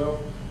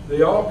soil.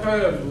 They all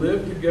kind of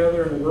live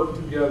together and work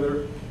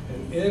together,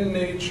 and in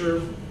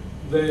nature,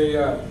 they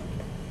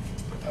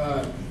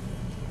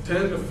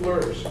tend to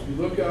flourish. If you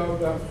look out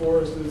of that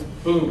forest, it's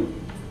boom,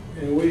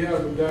 and we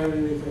haven't done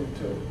anything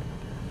to it.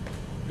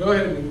 Go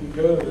ahead and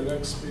go to the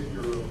next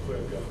speaker real quick.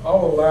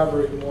 I'll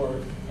elaborate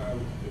more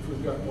if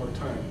we've got more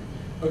time.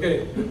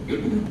 Okay,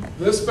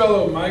 this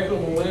fellow, Michael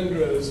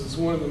Melendrez, is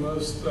one of the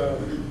most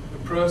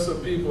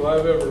impressive people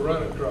I've ever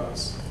run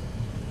across.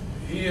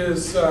 He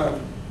is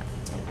in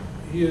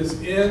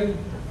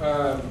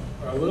a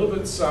little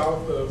bit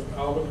south of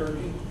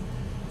Albuquerque,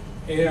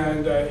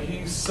 and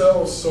he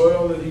sells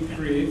soil that he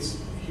creates.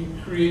 He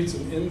creates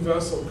an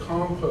in-vessel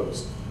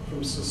compost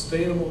from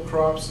sustainable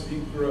crops that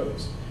he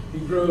grows. He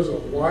grows a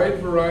wide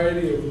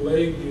variety of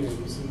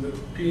legumes in the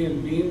pea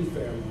and bean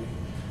family,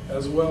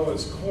 as well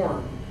as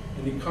corn,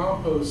 and he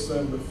composts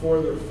them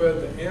before they're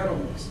fed to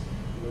animals.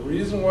 And the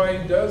reason why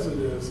he does it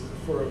is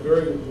for a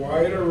very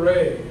wide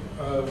array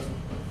of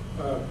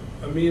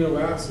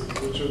amino acids,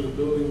 which are the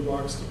building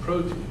blocks to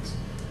proteins.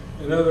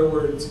 In other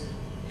words,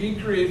 he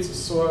creates a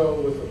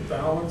soil with a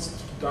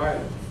balanced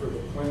diet for the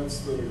plants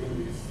that are going to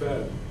be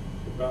fed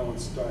the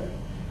balanced diet.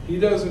 He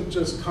doesn't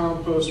just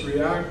compost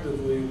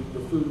reactively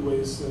the food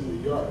waste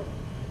in the yard.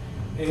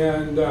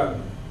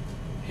 And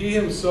he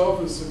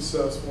himself is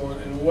successful,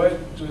 and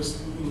what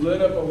just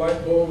lit up a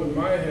light bulb in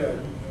my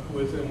head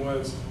with him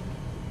was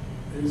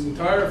his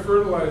entire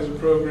fertilizer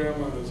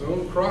program on his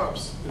own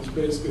crops is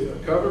basically a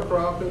cover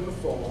crop in the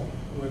fall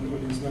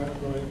when he's not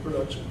growing a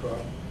production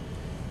crop,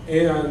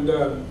 and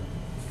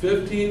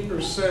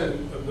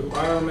 15% of the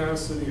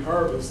biomass that he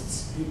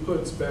harvests he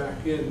puts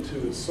back into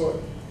his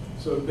soil.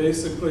 So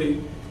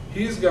basically,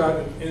 he's got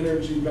an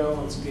energy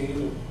balance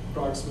gain of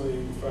approximately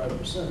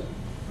 85%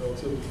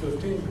 relative to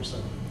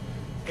 15%.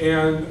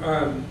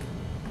 And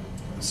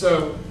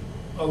so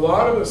a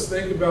lot of us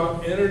think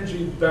about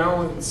energy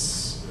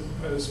balance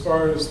as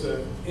far as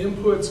the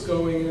inputs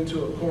going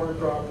into a corn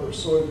crop or a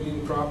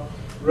soybean crop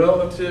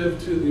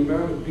relative to the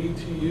amount of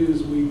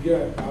BTUs we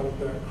get out of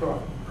that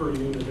crop per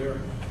unit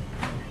area.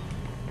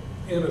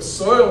 In a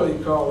soil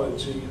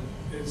ecology,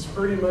 it's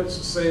pretty much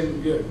the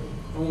same gig,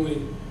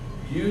 only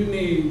you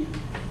need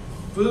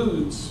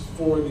foods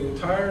for the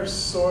entire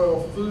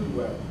soil food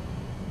web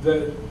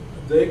that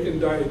they can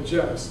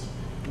digest.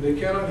 They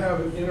cannot have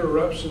an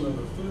interruption of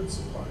the food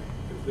supply.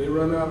 If they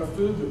run out of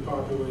food, their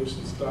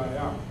populations die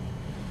out.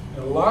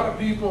 And a lot of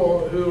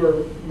people who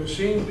are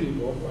machine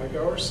people, like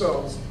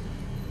ourselves,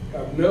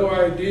 have no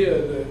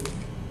idea that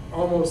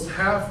almost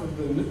half of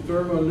the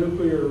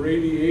thermonuclear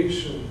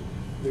radiation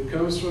that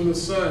comes from the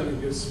sun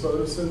and gets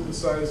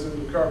photosynthesized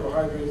into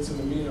carbohydrates and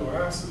amino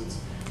acids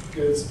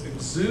gets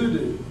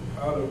exuded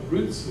out of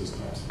root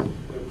systems.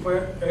 They're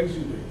plant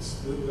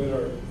exudates that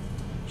are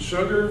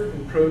sugar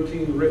and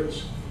protein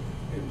rich.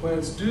 And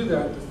plants do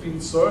that to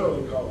feed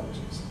soil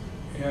ecologies.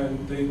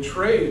 And they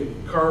trade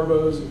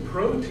carbos and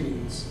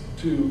proteins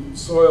to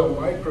soil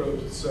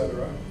microbes,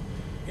 etc.,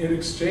 in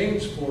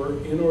exchange for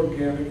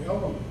inorganic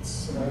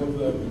elements, all of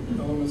the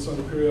elements on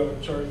the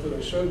periodic chart that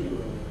I showed you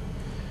earlier.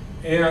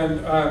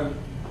 And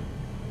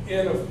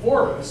in a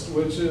forest,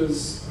 which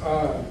is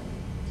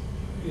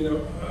you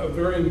know, a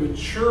very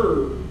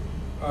mature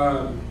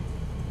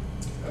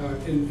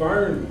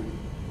environment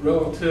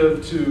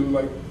relative to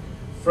like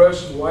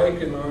fresh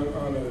lichen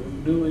on a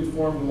newly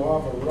formed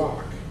lava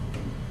rock,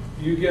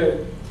 you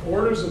get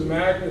orders of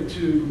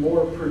magnitude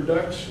more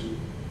production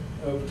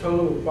of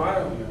total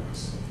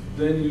biomass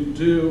than you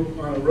do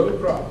on a row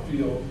crop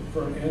field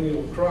for an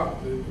annual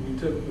crop that we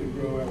typically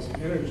grow as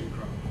an energy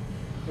crop.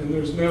 And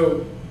there's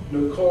no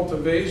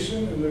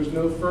cultivation and there's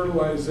no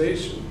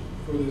fertilization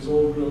for these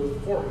old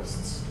growth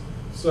forests.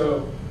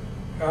 So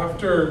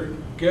after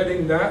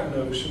getting that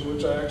notion,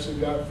 which I actually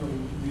got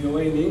from the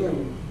Elaine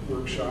Ingham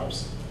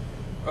workshops,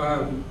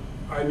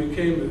 I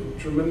became a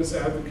tremendous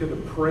advocate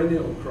of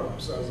perennial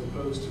crops as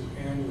opposed to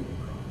annual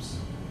crops.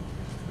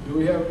 Do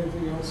we have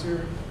anything else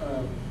here?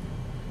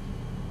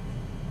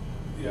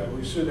 Yeah,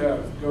 we should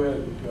have. Go ahead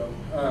and go.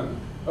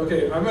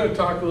 Okay, I'm going to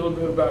talk a little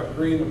bit about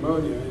green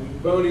ammonia.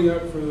 And boning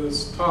up for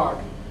this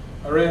talk,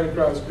 I ran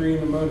across green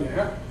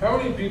ammonia. How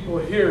many people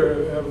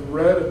here have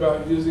read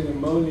about using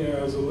ammonia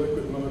as a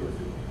liquid motor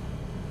fuel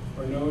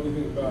or know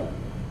anything about it?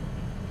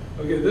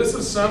 Okay, this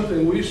is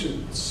something we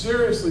should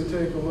seriously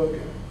take a look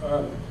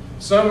at.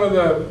 Some of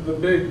the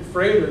big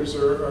freighters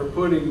are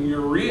putting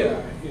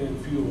urea in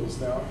fuels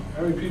now.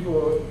 How many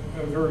people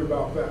have heard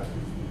about that?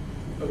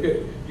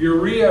 Okay,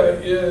 urea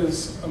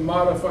is a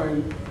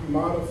modified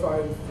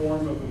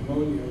form of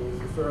ammonia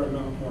with a fair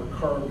amount more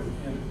carbon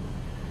in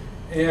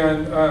it.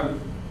 And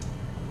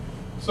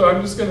so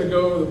I'm just going to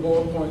go over the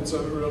bullet points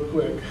of it real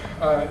quick.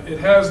 It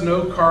has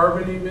no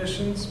carbon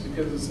emissions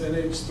because it's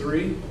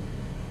NH3.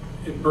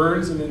 It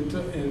burns in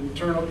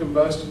internal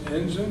combustion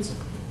engines.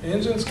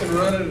 Engines can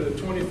run at a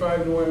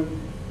 25-to-1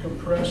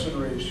 compression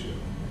ratio,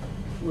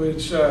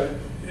 which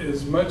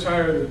is much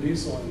higher than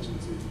diesel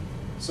engines even.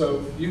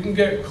 So you can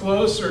get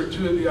closer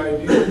to the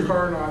ideal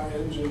Carnot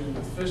engine in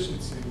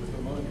efficiency with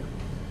ammonia.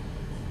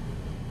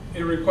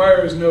 It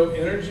requires no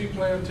energy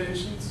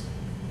plantations.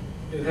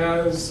 It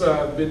has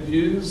been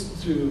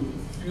used to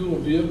fuel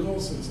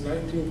vehicles since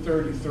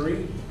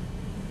 1933.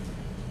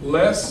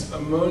 Less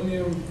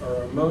ammonium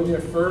or ammonia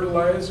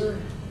fertilizer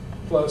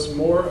plus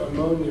more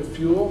ammonia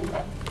fuel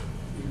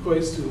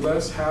equates to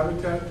less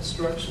habitat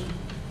destruction.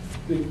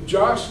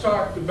 Josh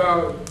talked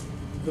about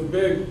the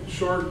big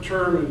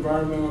short-term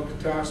environmental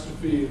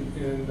catastrophe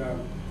in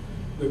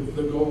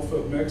the Gulf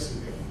of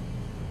Mexico,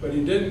 but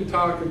he didn't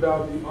talk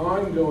about the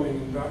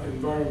ongoing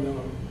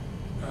environmental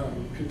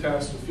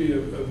catastrophe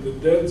of the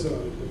dead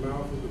zone at the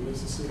mouth of the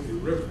Mississippi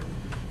River,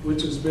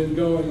 which has been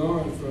going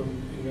on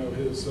from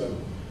his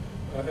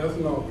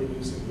ethanol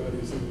producing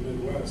buddies in the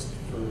Midwest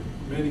for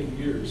many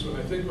years.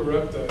 I think we're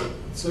up to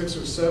 6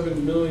 or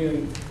 7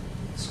 million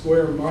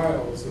square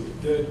miles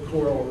of dead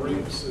coral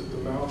reefs at the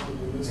mouth of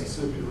the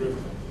Mississippi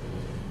River.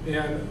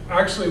 And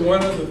actually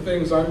one of the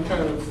things I'm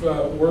kind of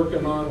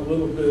working on a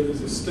little bit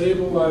is a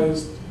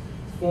stabilized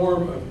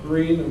form of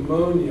green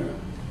ammonia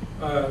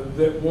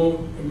that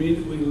won't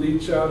immediately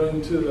leach out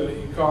into the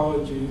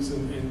ecologies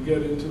and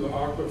get into the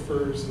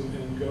aquifers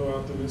and go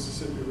out the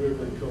Mississippi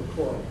River and kill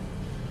coral.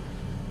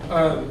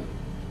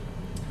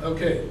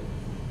 Okay,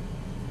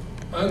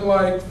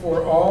 unlike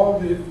for all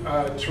the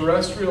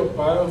terrestrial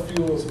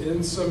biofuels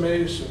in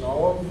summation,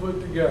 all of them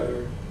put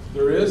together,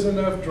 there is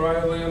enough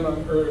dry land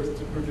on Earth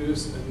to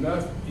produce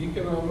enough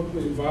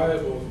economically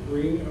viable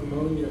green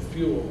ammonia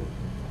fuel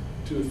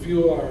to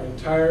fuel our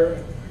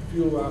entire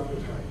fuel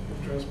appetite,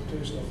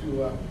 transportational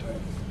fuel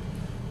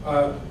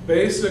appetite.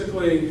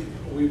 Basically,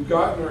 we've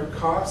gotten our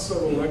costs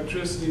of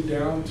electricity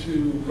down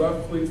to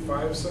roughly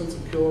 5 cents a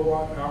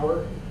kilowatt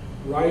hour,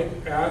 right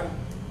at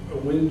a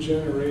wind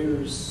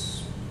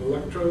generator's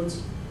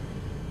electrodes.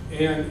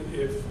 And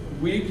if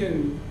we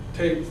can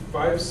take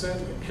 5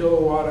 cents a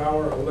kilowatt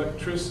hour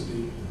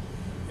electricity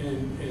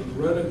and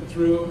run it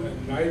through a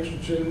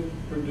nitrogen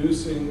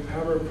producing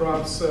hammer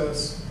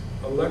process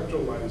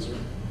electrolyzer,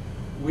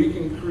 we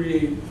can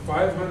create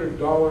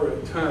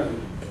 $500 a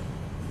ton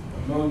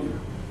ammonia.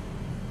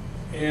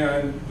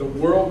 And the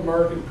world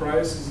market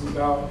price is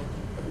about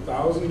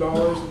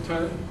 $1,000 a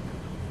ton.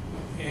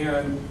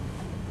 And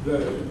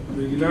the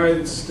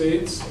United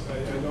States, I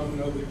don't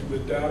know the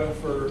data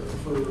for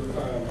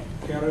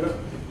Canada,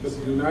 but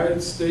the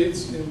United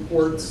States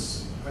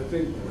imports, I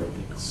think,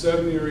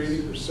 70 or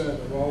 80%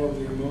 of all of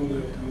the ammonia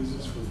it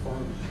uses for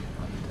farming.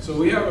 So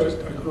we have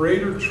a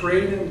greater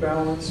trading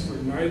balance for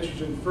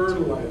nitrogen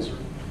fertilizer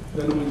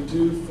than we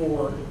do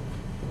for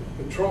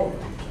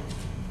petroleum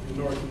in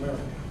North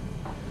America.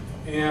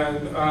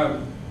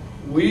 And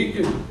we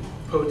could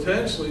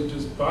potentially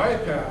just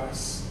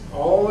bypass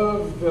all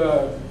of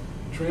the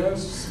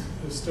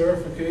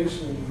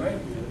trans-esterification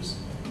nightmares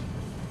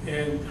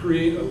and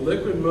create a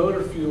liquid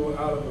motor fuel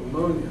out of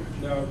ammonia.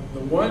 Now,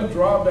 the one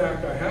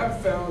drawback I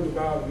have found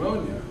about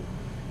ammonia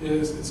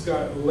is it's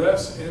got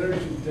less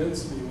energy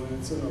density when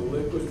it's in a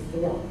liquid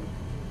form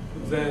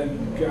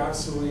than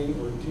gasoline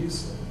or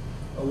diesel.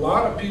 a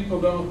lot of people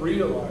don't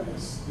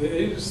realize,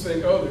 they just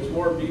think, oh, there's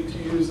more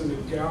BTUs in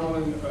a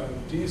gallon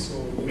of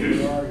diesel than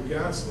there are in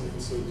gasoline,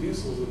 so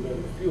diesel's a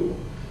better fuel.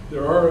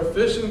 There are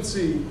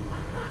efficiency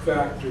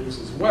factors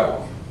as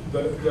well.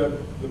 The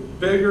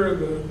bigger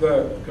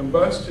the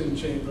combustion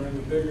chamber and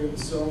the bigger the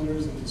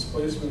cylinders and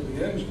displacement of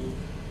the engine,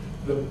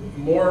 the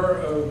more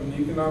of an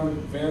economic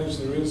advantage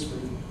there is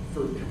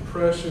for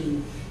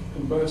compression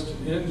combustion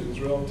engines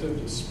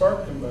relative to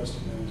spark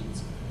combustion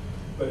engines.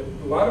 But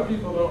a lot of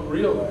people don't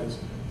realize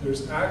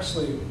there's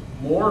actually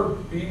more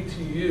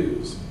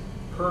BTUs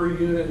per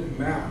unit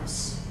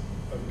mass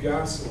of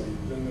gasoline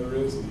than there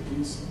is in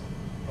diesel.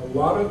 A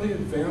lot of the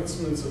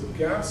advancements of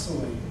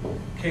gasoline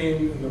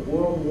came in the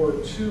World War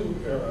II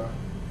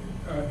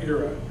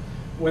era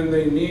when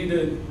they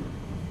needed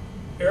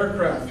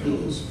aircraft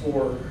fuels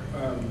for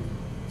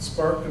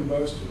spark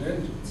combustion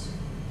engines.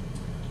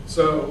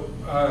 So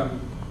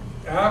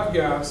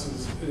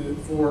avgas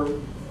for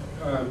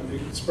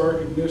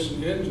spark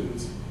ignition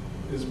engines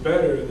is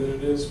better than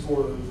it is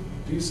for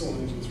diesel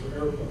engines for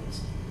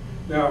airplanes.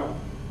 Now,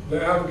 the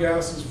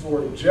avgases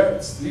for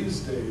jets these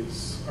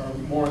days are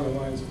more on the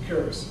lines of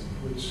kerosene,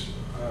 which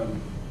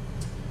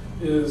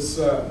is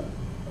a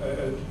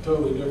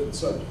totally different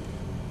subject.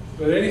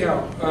 But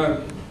anyhow,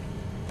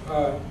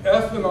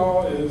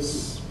 ethanol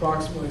is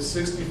approximately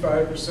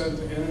 65%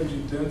 the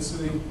energy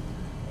density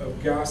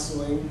of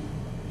gasoline.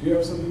 Do you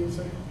have something to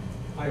say?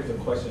 I have a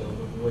question.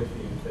 I'll wait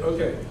for you.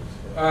 Okay.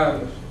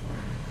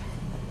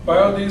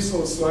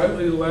 Biodiesel is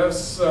slightly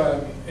less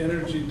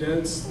energy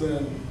dense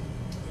than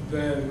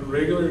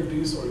regular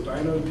diesel or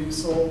dyno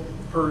diesel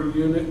per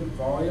unit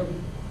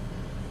volume.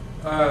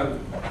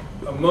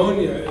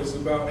 Ammonia is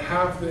about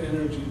half the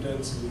energy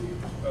density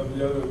of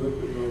the other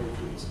liquid motor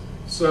fuels.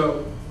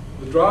 So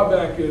the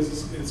drawback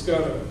is it's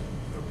got a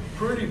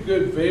pretty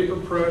good vapor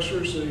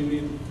pressure, so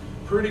you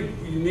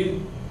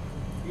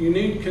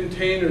need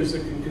containers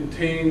that can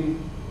contain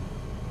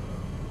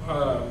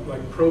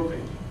like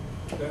propane,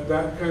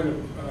 that kind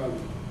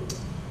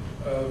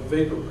of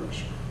vapor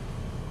pressure.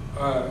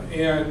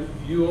 And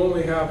you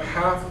only have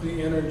half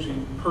the energy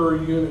per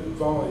unit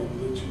volume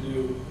that you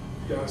do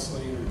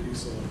gasoline or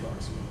diesel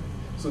approximately.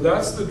 So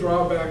that's the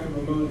drawback of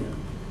ammonia.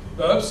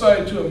 The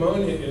upside to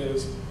ammonia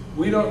is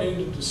we don't need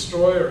to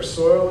destroy our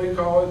soil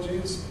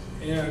ecologies,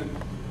 and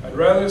I'd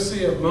rather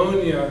see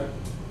ammonia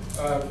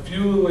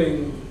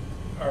fueling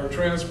our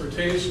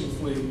transportation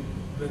fleet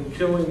than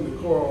killing the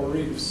coral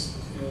reefs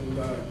in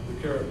the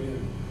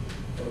Caribbean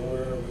or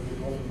wherever, in the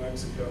Gulf of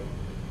Mexico.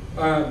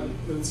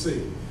 Let's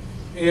see.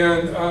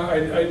 And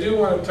I do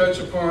want to touch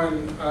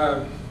upon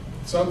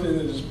something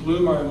that just blew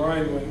my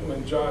mind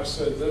when Josh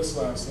said this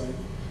last night.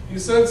 He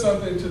said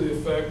something to the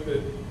effect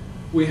that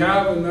we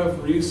have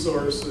enough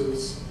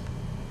resources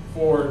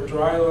for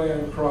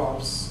dryland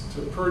crops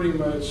to pretty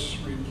much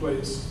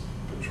replace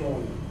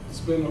petroleum. It's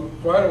been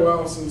quite a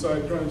while since I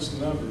crunched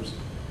the numbers.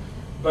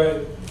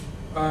 But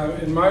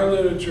in my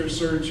literature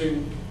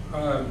searching,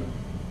 I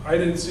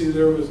didn't see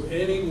there was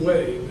any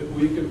way that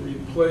we could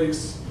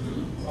replace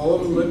all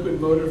of the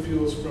liquid motor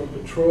fuels from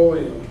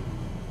petroleum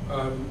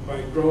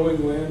by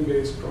growing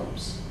land-based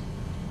crops.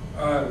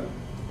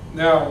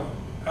 Now,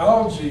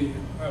 algae,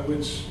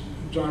 which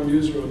John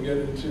Muser will get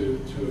into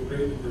to a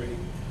great degree,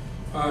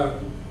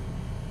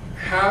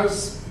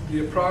 has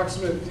the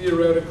approximate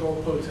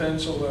theoretical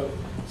potential of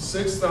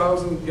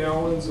 6,000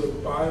 gallons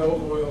of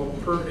bio oil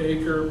per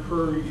acre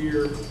per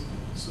year,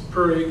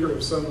 per acre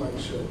of sunlight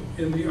shade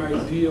in the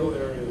ideal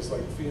areas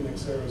like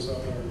Phoenix,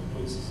 Arizona, or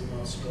places in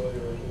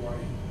Australia or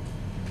Hawaii.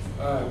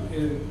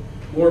 In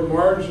more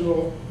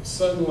marginal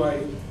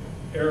sunlight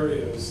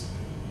areas,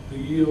 the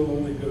yield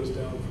only goes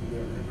down from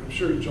there. And I'm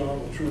sure John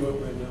will true up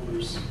my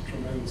numbers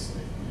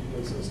tremendously when he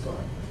does this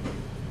talk.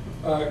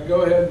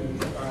 Go ahead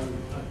and,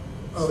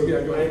 oh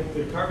yeah, go ahead.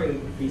 The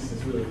carbon piece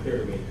is really clear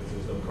to me because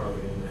there's no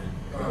carbon in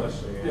that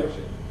combustion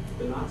reaction.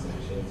 The NOx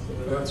emissions.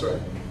 That's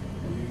right.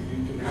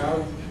 You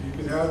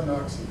can have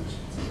NOx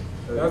emissions.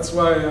 That's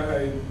why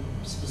I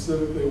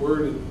specifically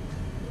worded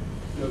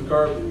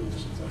carbon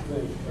emissions, I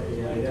think.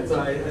 Yeah, I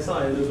saw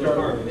it. There's no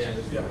carbon.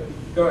 Yeah.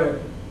 Go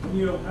ahead.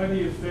 How do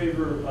you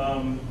favor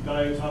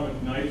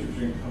diatomic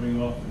nitrogen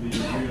coming off of the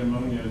green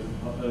ammonia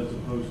as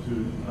opposed to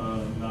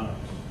NOx?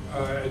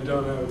 I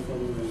don't have it from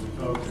me.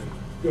 Okay.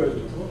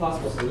 Good. One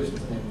possible solution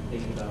I've been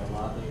thinking about a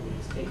lot lately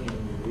is taking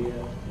urea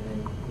and then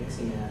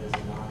mixing that as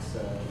a NOx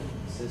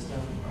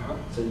system,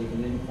 so you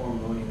can then form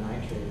ammonium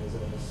nitrate as a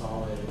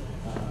solid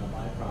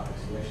byproduct.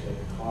 So you actually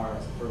have a car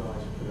as a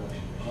fertilizer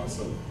production machine.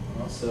 Awesome.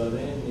 So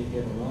then if you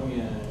have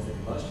ammonia as a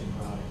combustion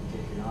product, you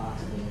take your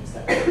NOx and then mix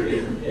that with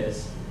your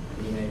piss,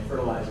 and you make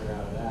fertilizer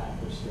out of that,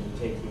 which then you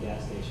take to the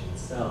gas station and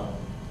sell,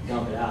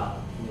 dump it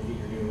out, and then get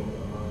your new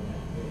ammonia,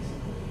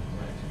 basically.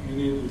 Right? You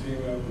need to team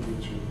up with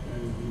Richard,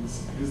 and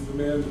he's the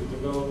man to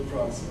develop the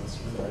process.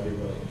 So that'd be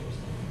really interesting.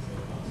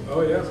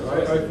 Oh yes,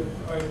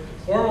 I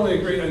formally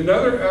agree.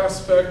 Another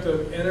aspect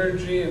of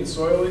energy and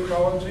soil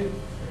ecology,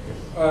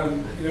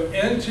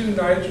 N2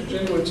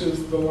 nitrogen, which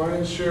is the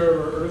lion's share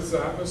of our Earth's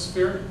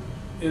atmosphere,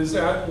 is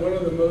at one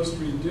of the most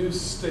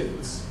reduced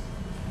states.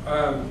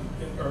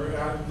 or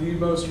at the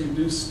most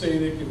reduced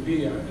state it can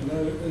be at.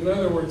 In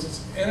other words,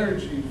 it's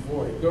energy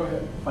void. Go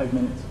ahead. 5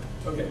 minutes.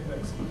 Okay,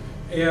 thanks.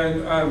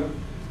 And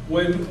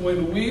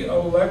when we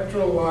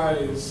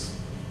electrolyze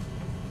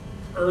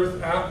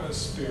Earth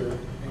atmosphere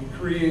and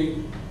create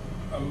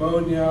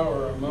ammonia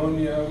or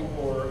ammonium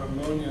or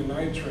ammonia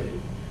nitrate,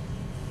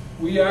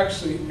 we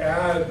actually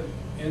add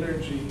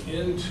energy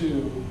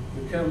into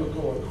the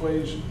chemical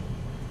equation.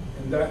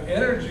 And that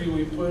energy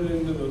we put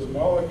into those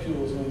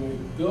molecules when we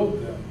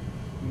build them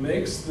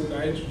makes the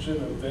nitrogen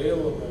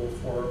available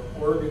for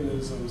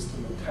organisms to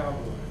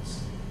metabolize.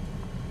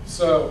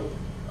 So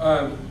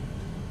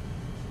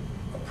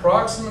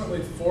approximately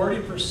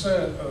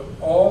 40%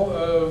 of all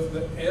of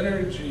the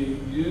energy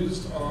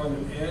used on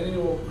an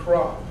annual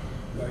crop,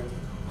 like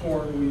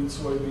corn, wheat,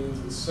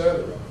 soybeans,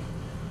 etc.,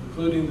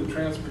 including the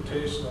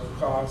transportation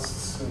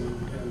costs and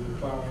the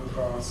plowing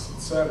costs,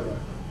 etc.,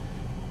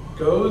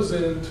 goes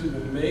into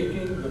the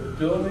making, the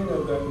building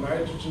of that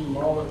nitrogen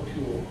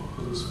molecule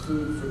that is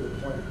food for the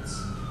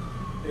plants.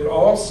 It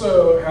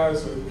also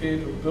has a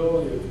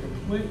capability of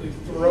completely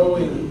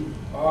throwing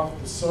off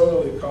the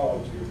soil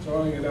ecology,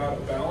 throwing it out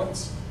of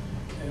balance,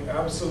 and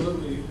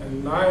absolutely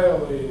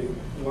annihilating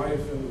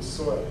life in the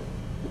soil.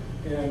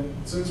 And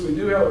since we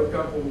do have a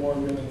couple more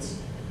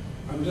minutes,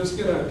 I'm just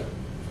going to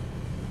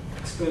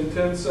spend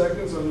 10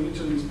 seconds on each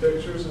of these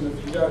pictures, and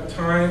if you got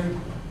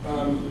time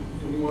and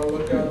you want to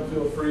look at it,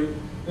 feel free.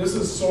 This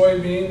is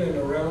soybean in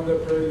a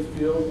Roundup Ready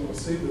field, and you'll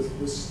see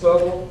the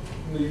stubble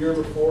from the year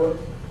before.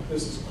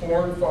 This is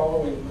corn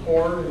following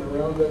corn in a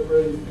Roundup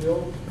Ready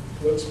field.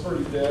 Looks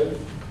pretty dead.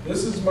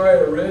 This is my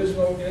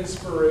original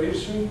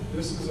inspiration.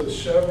 This is a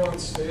Chevron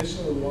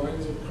station with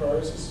lines of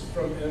cars. This is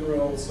from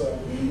NREL's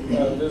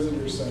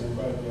visitor center,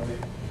 by the way.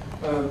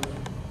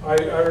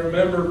 I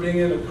remember being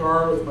in a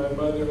car with my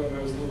mother when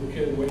I was a little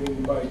kid waiting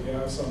to buy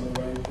gas on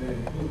the right day.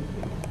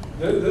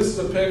 This is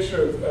a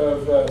picture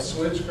of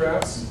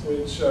switchgrass,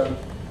 which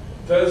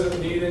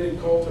doesn't need any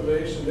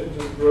cultivation. It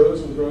just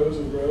grows and grows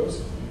and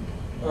grows.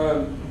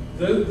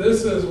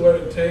 This is what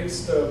it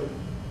takes to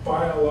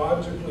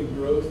biologically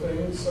grow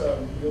things.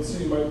 You'll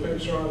see my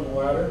picture on the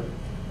ladder.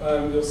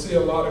 You'll see a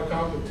lot of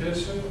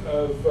competition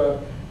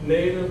of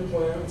native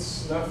plants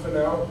snuffing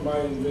out my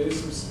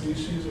invasive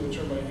species, which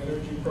are my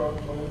energy crop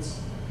plants.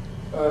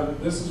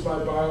 This is my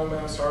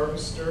biomass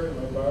harvester and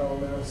my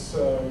biomass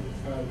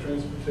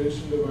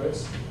transportation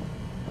device.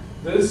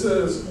 This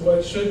is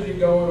what should be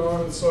going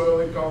on in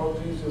soil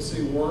ecologies. You'll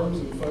see worms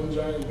and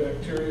fungi and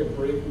bacteria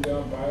breaking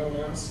down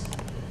biomass.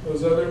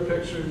 Those other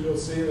pictures you'll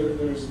see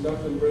there's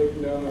nothing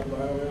breaking down that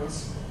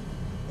biomass.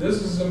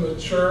 This is a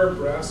mature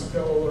Brassica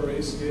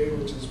oleracea,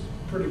 which is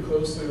pretty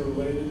closely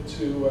related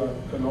to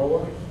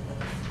canola.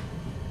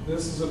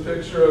 This is a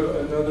picture of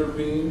another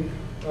bean.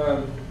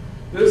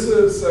 This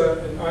is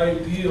an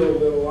ideal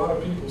that a lot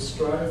of people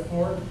strive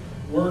for.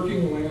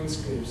 Working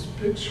landscapes,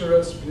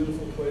 picturesque,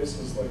 beautiful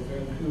places like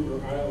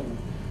Vancouver Island,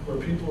 where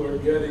people are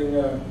getting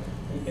an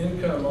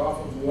income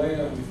off of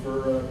land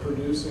for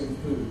producing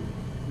food,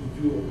 and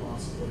fuel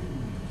possibly.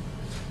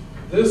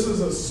 This is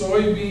a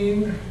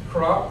soybean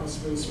crop that's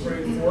been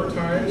sprayed 4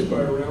 times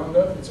by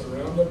Roundup. It's a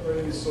Roundup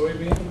Ready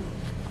soybean.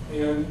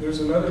 And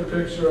there's another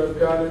picture I've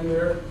got in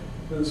there.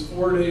 That's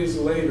 4 days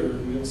later,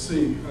 and you'll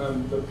see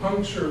the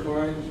puncture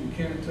vines, you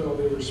can't tell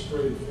they were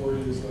sprayed 4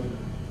 days later.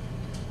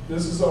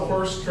 This is a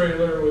horse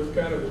trailer with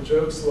kind of a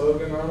joke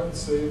slogan on it,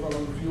 save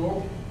on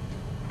fuel.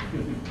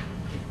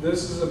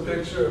 This is a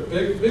picture, a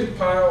big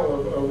pile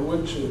of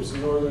wood chips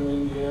in northern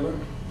Indiana.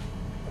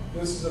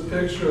 This is a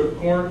picture of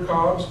corn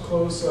cobs,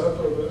 close up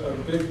of a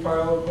big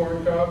pile of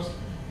corn cobs.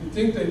 You'd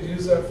think they'd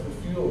use that for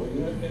fuel.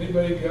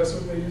 Anybody guess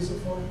what they use it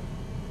for?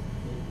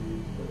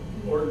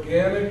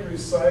 Organic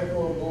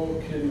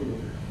recyclable kitty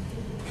litter.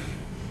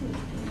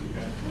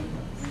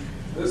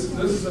 This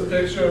is a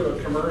picture of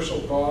a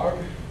commercial bog.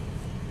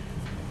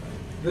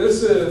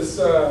 This is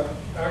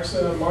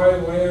actually on my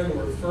land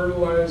where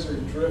fertilizer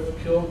drift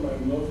killed my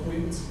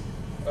milkweeds,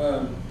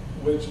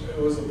 which it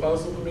was a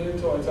puzzle to me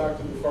until I talked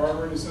to the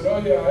farmer, and he said, oh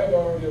yeah, I'd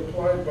already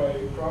applied by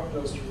crop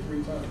duster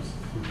 3 times.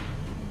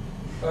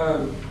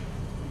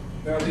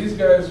 Now these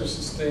guys are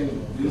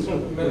sustainable. These are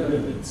the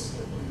men.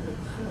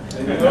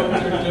 They know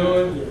what they're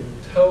doing, they're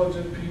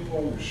intelligent people,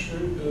 and they're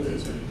shrewd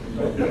businessmen.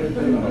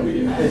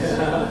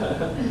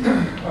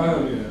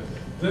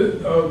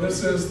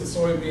 This is the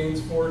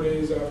soybeans 4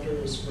 days after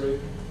it was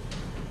sprayed.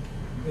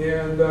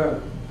 And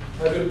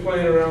I've been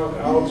playing around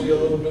with algae a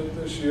little bit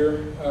this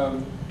year.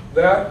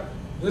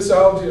 This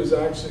algae is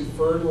actually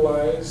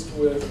fertilized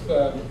with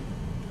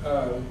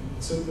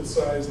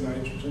synthesized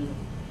nitrogen,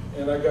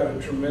 and I got a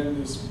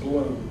tremendous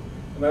bloom.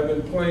 And I've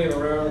been playing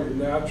around with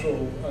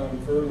natural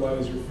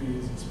fertilizer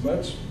feeds. It's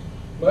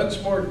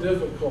much more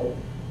difficult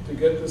to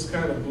get this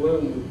kind of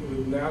bloom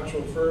with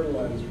natural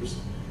fertilizers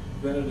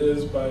than it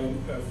is by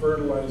a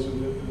fertilizer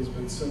that has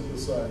been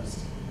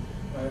synthesized.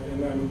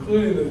 And I'm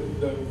including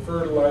the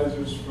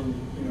fertilizers from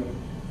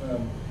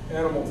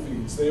animal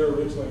feeds. They are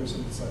originally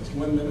synthesized.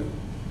 1 minute?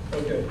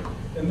 Okay.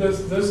 And this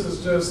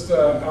is just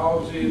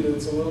algae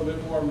that's a little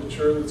bit more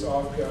mature, that's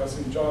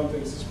off-gassing. John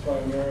thinks it's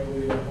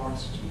primarily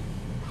oxygen.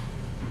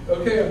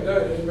 Okay, I'm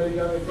done. Anybody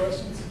got any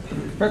questions?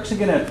 We're actually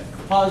going to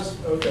pause.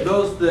 Okay.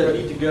 Those that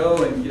need to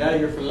go and get out of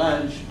here for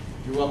lunch,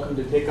 you're welcome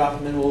to take off,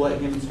 and then we'll let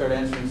him start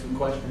answering some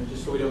questions,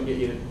 just so we don't get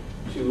you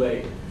too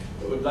late.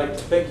 But we'd like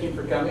to thank you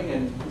for coming,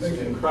 and this is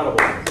incredible.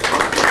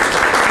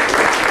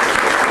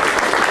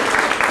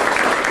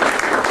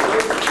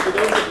 For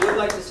those that would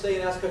like to stay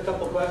and ask a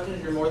couple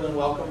questions, you're more than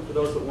welcome. For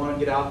those that want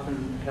to get out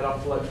and head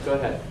off to lunch, go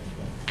ahead.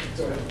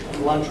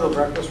 Lunch or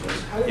breakfast?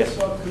 How do you Yes.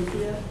 spell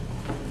Cupia?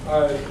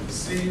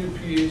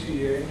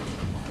 C-U-P-H-E-A.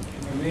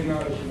 I may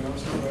not have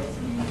pronounced it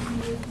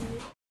right.